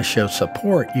 If you want to show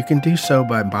support, you can do so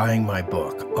by buying my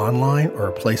book online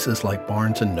or places like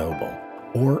Barnes & Noble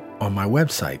or on my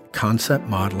website,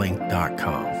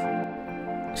 conceptmodeling.com.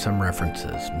 Some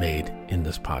references made in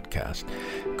this podcast.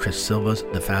 Chris Silva's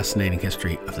The Fascinating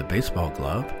History of the Baseball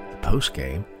Glove, the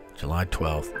postgame, July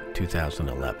 12,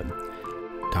 2011.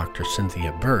 Dr.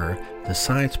 Cynthia Burr, The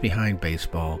Science Behind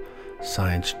Baseball,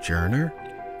 Science Journal.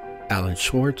 Alan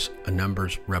Schwartz, A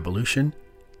Numbers Revolution,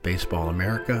 Baseball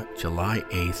America, July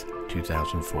 8,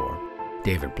 2004.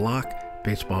 David Block,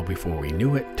 Baseball Before We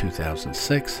Knew It,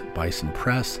 2006, Bison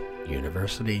Press,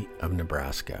 University of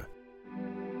Nebraska.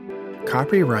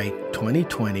 Copyright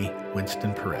 2020,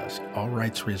 Winston Perez. All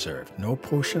rights reserved. No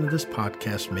portion of this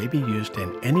podcast may be used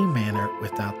in any manner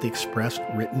without the express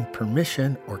written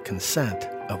permission or consent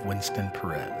of Winston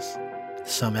Perez.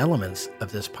 Some elements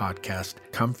of this podcast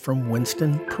come from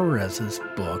Winston Perez's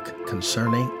book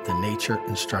concerning the nature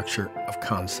and structure of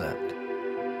concept.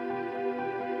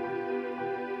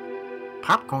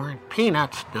 Popcorn,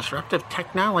 peanuts, disruptive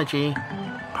technology.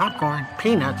 Popcorn,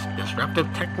 peanuts, disruptive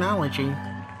technology.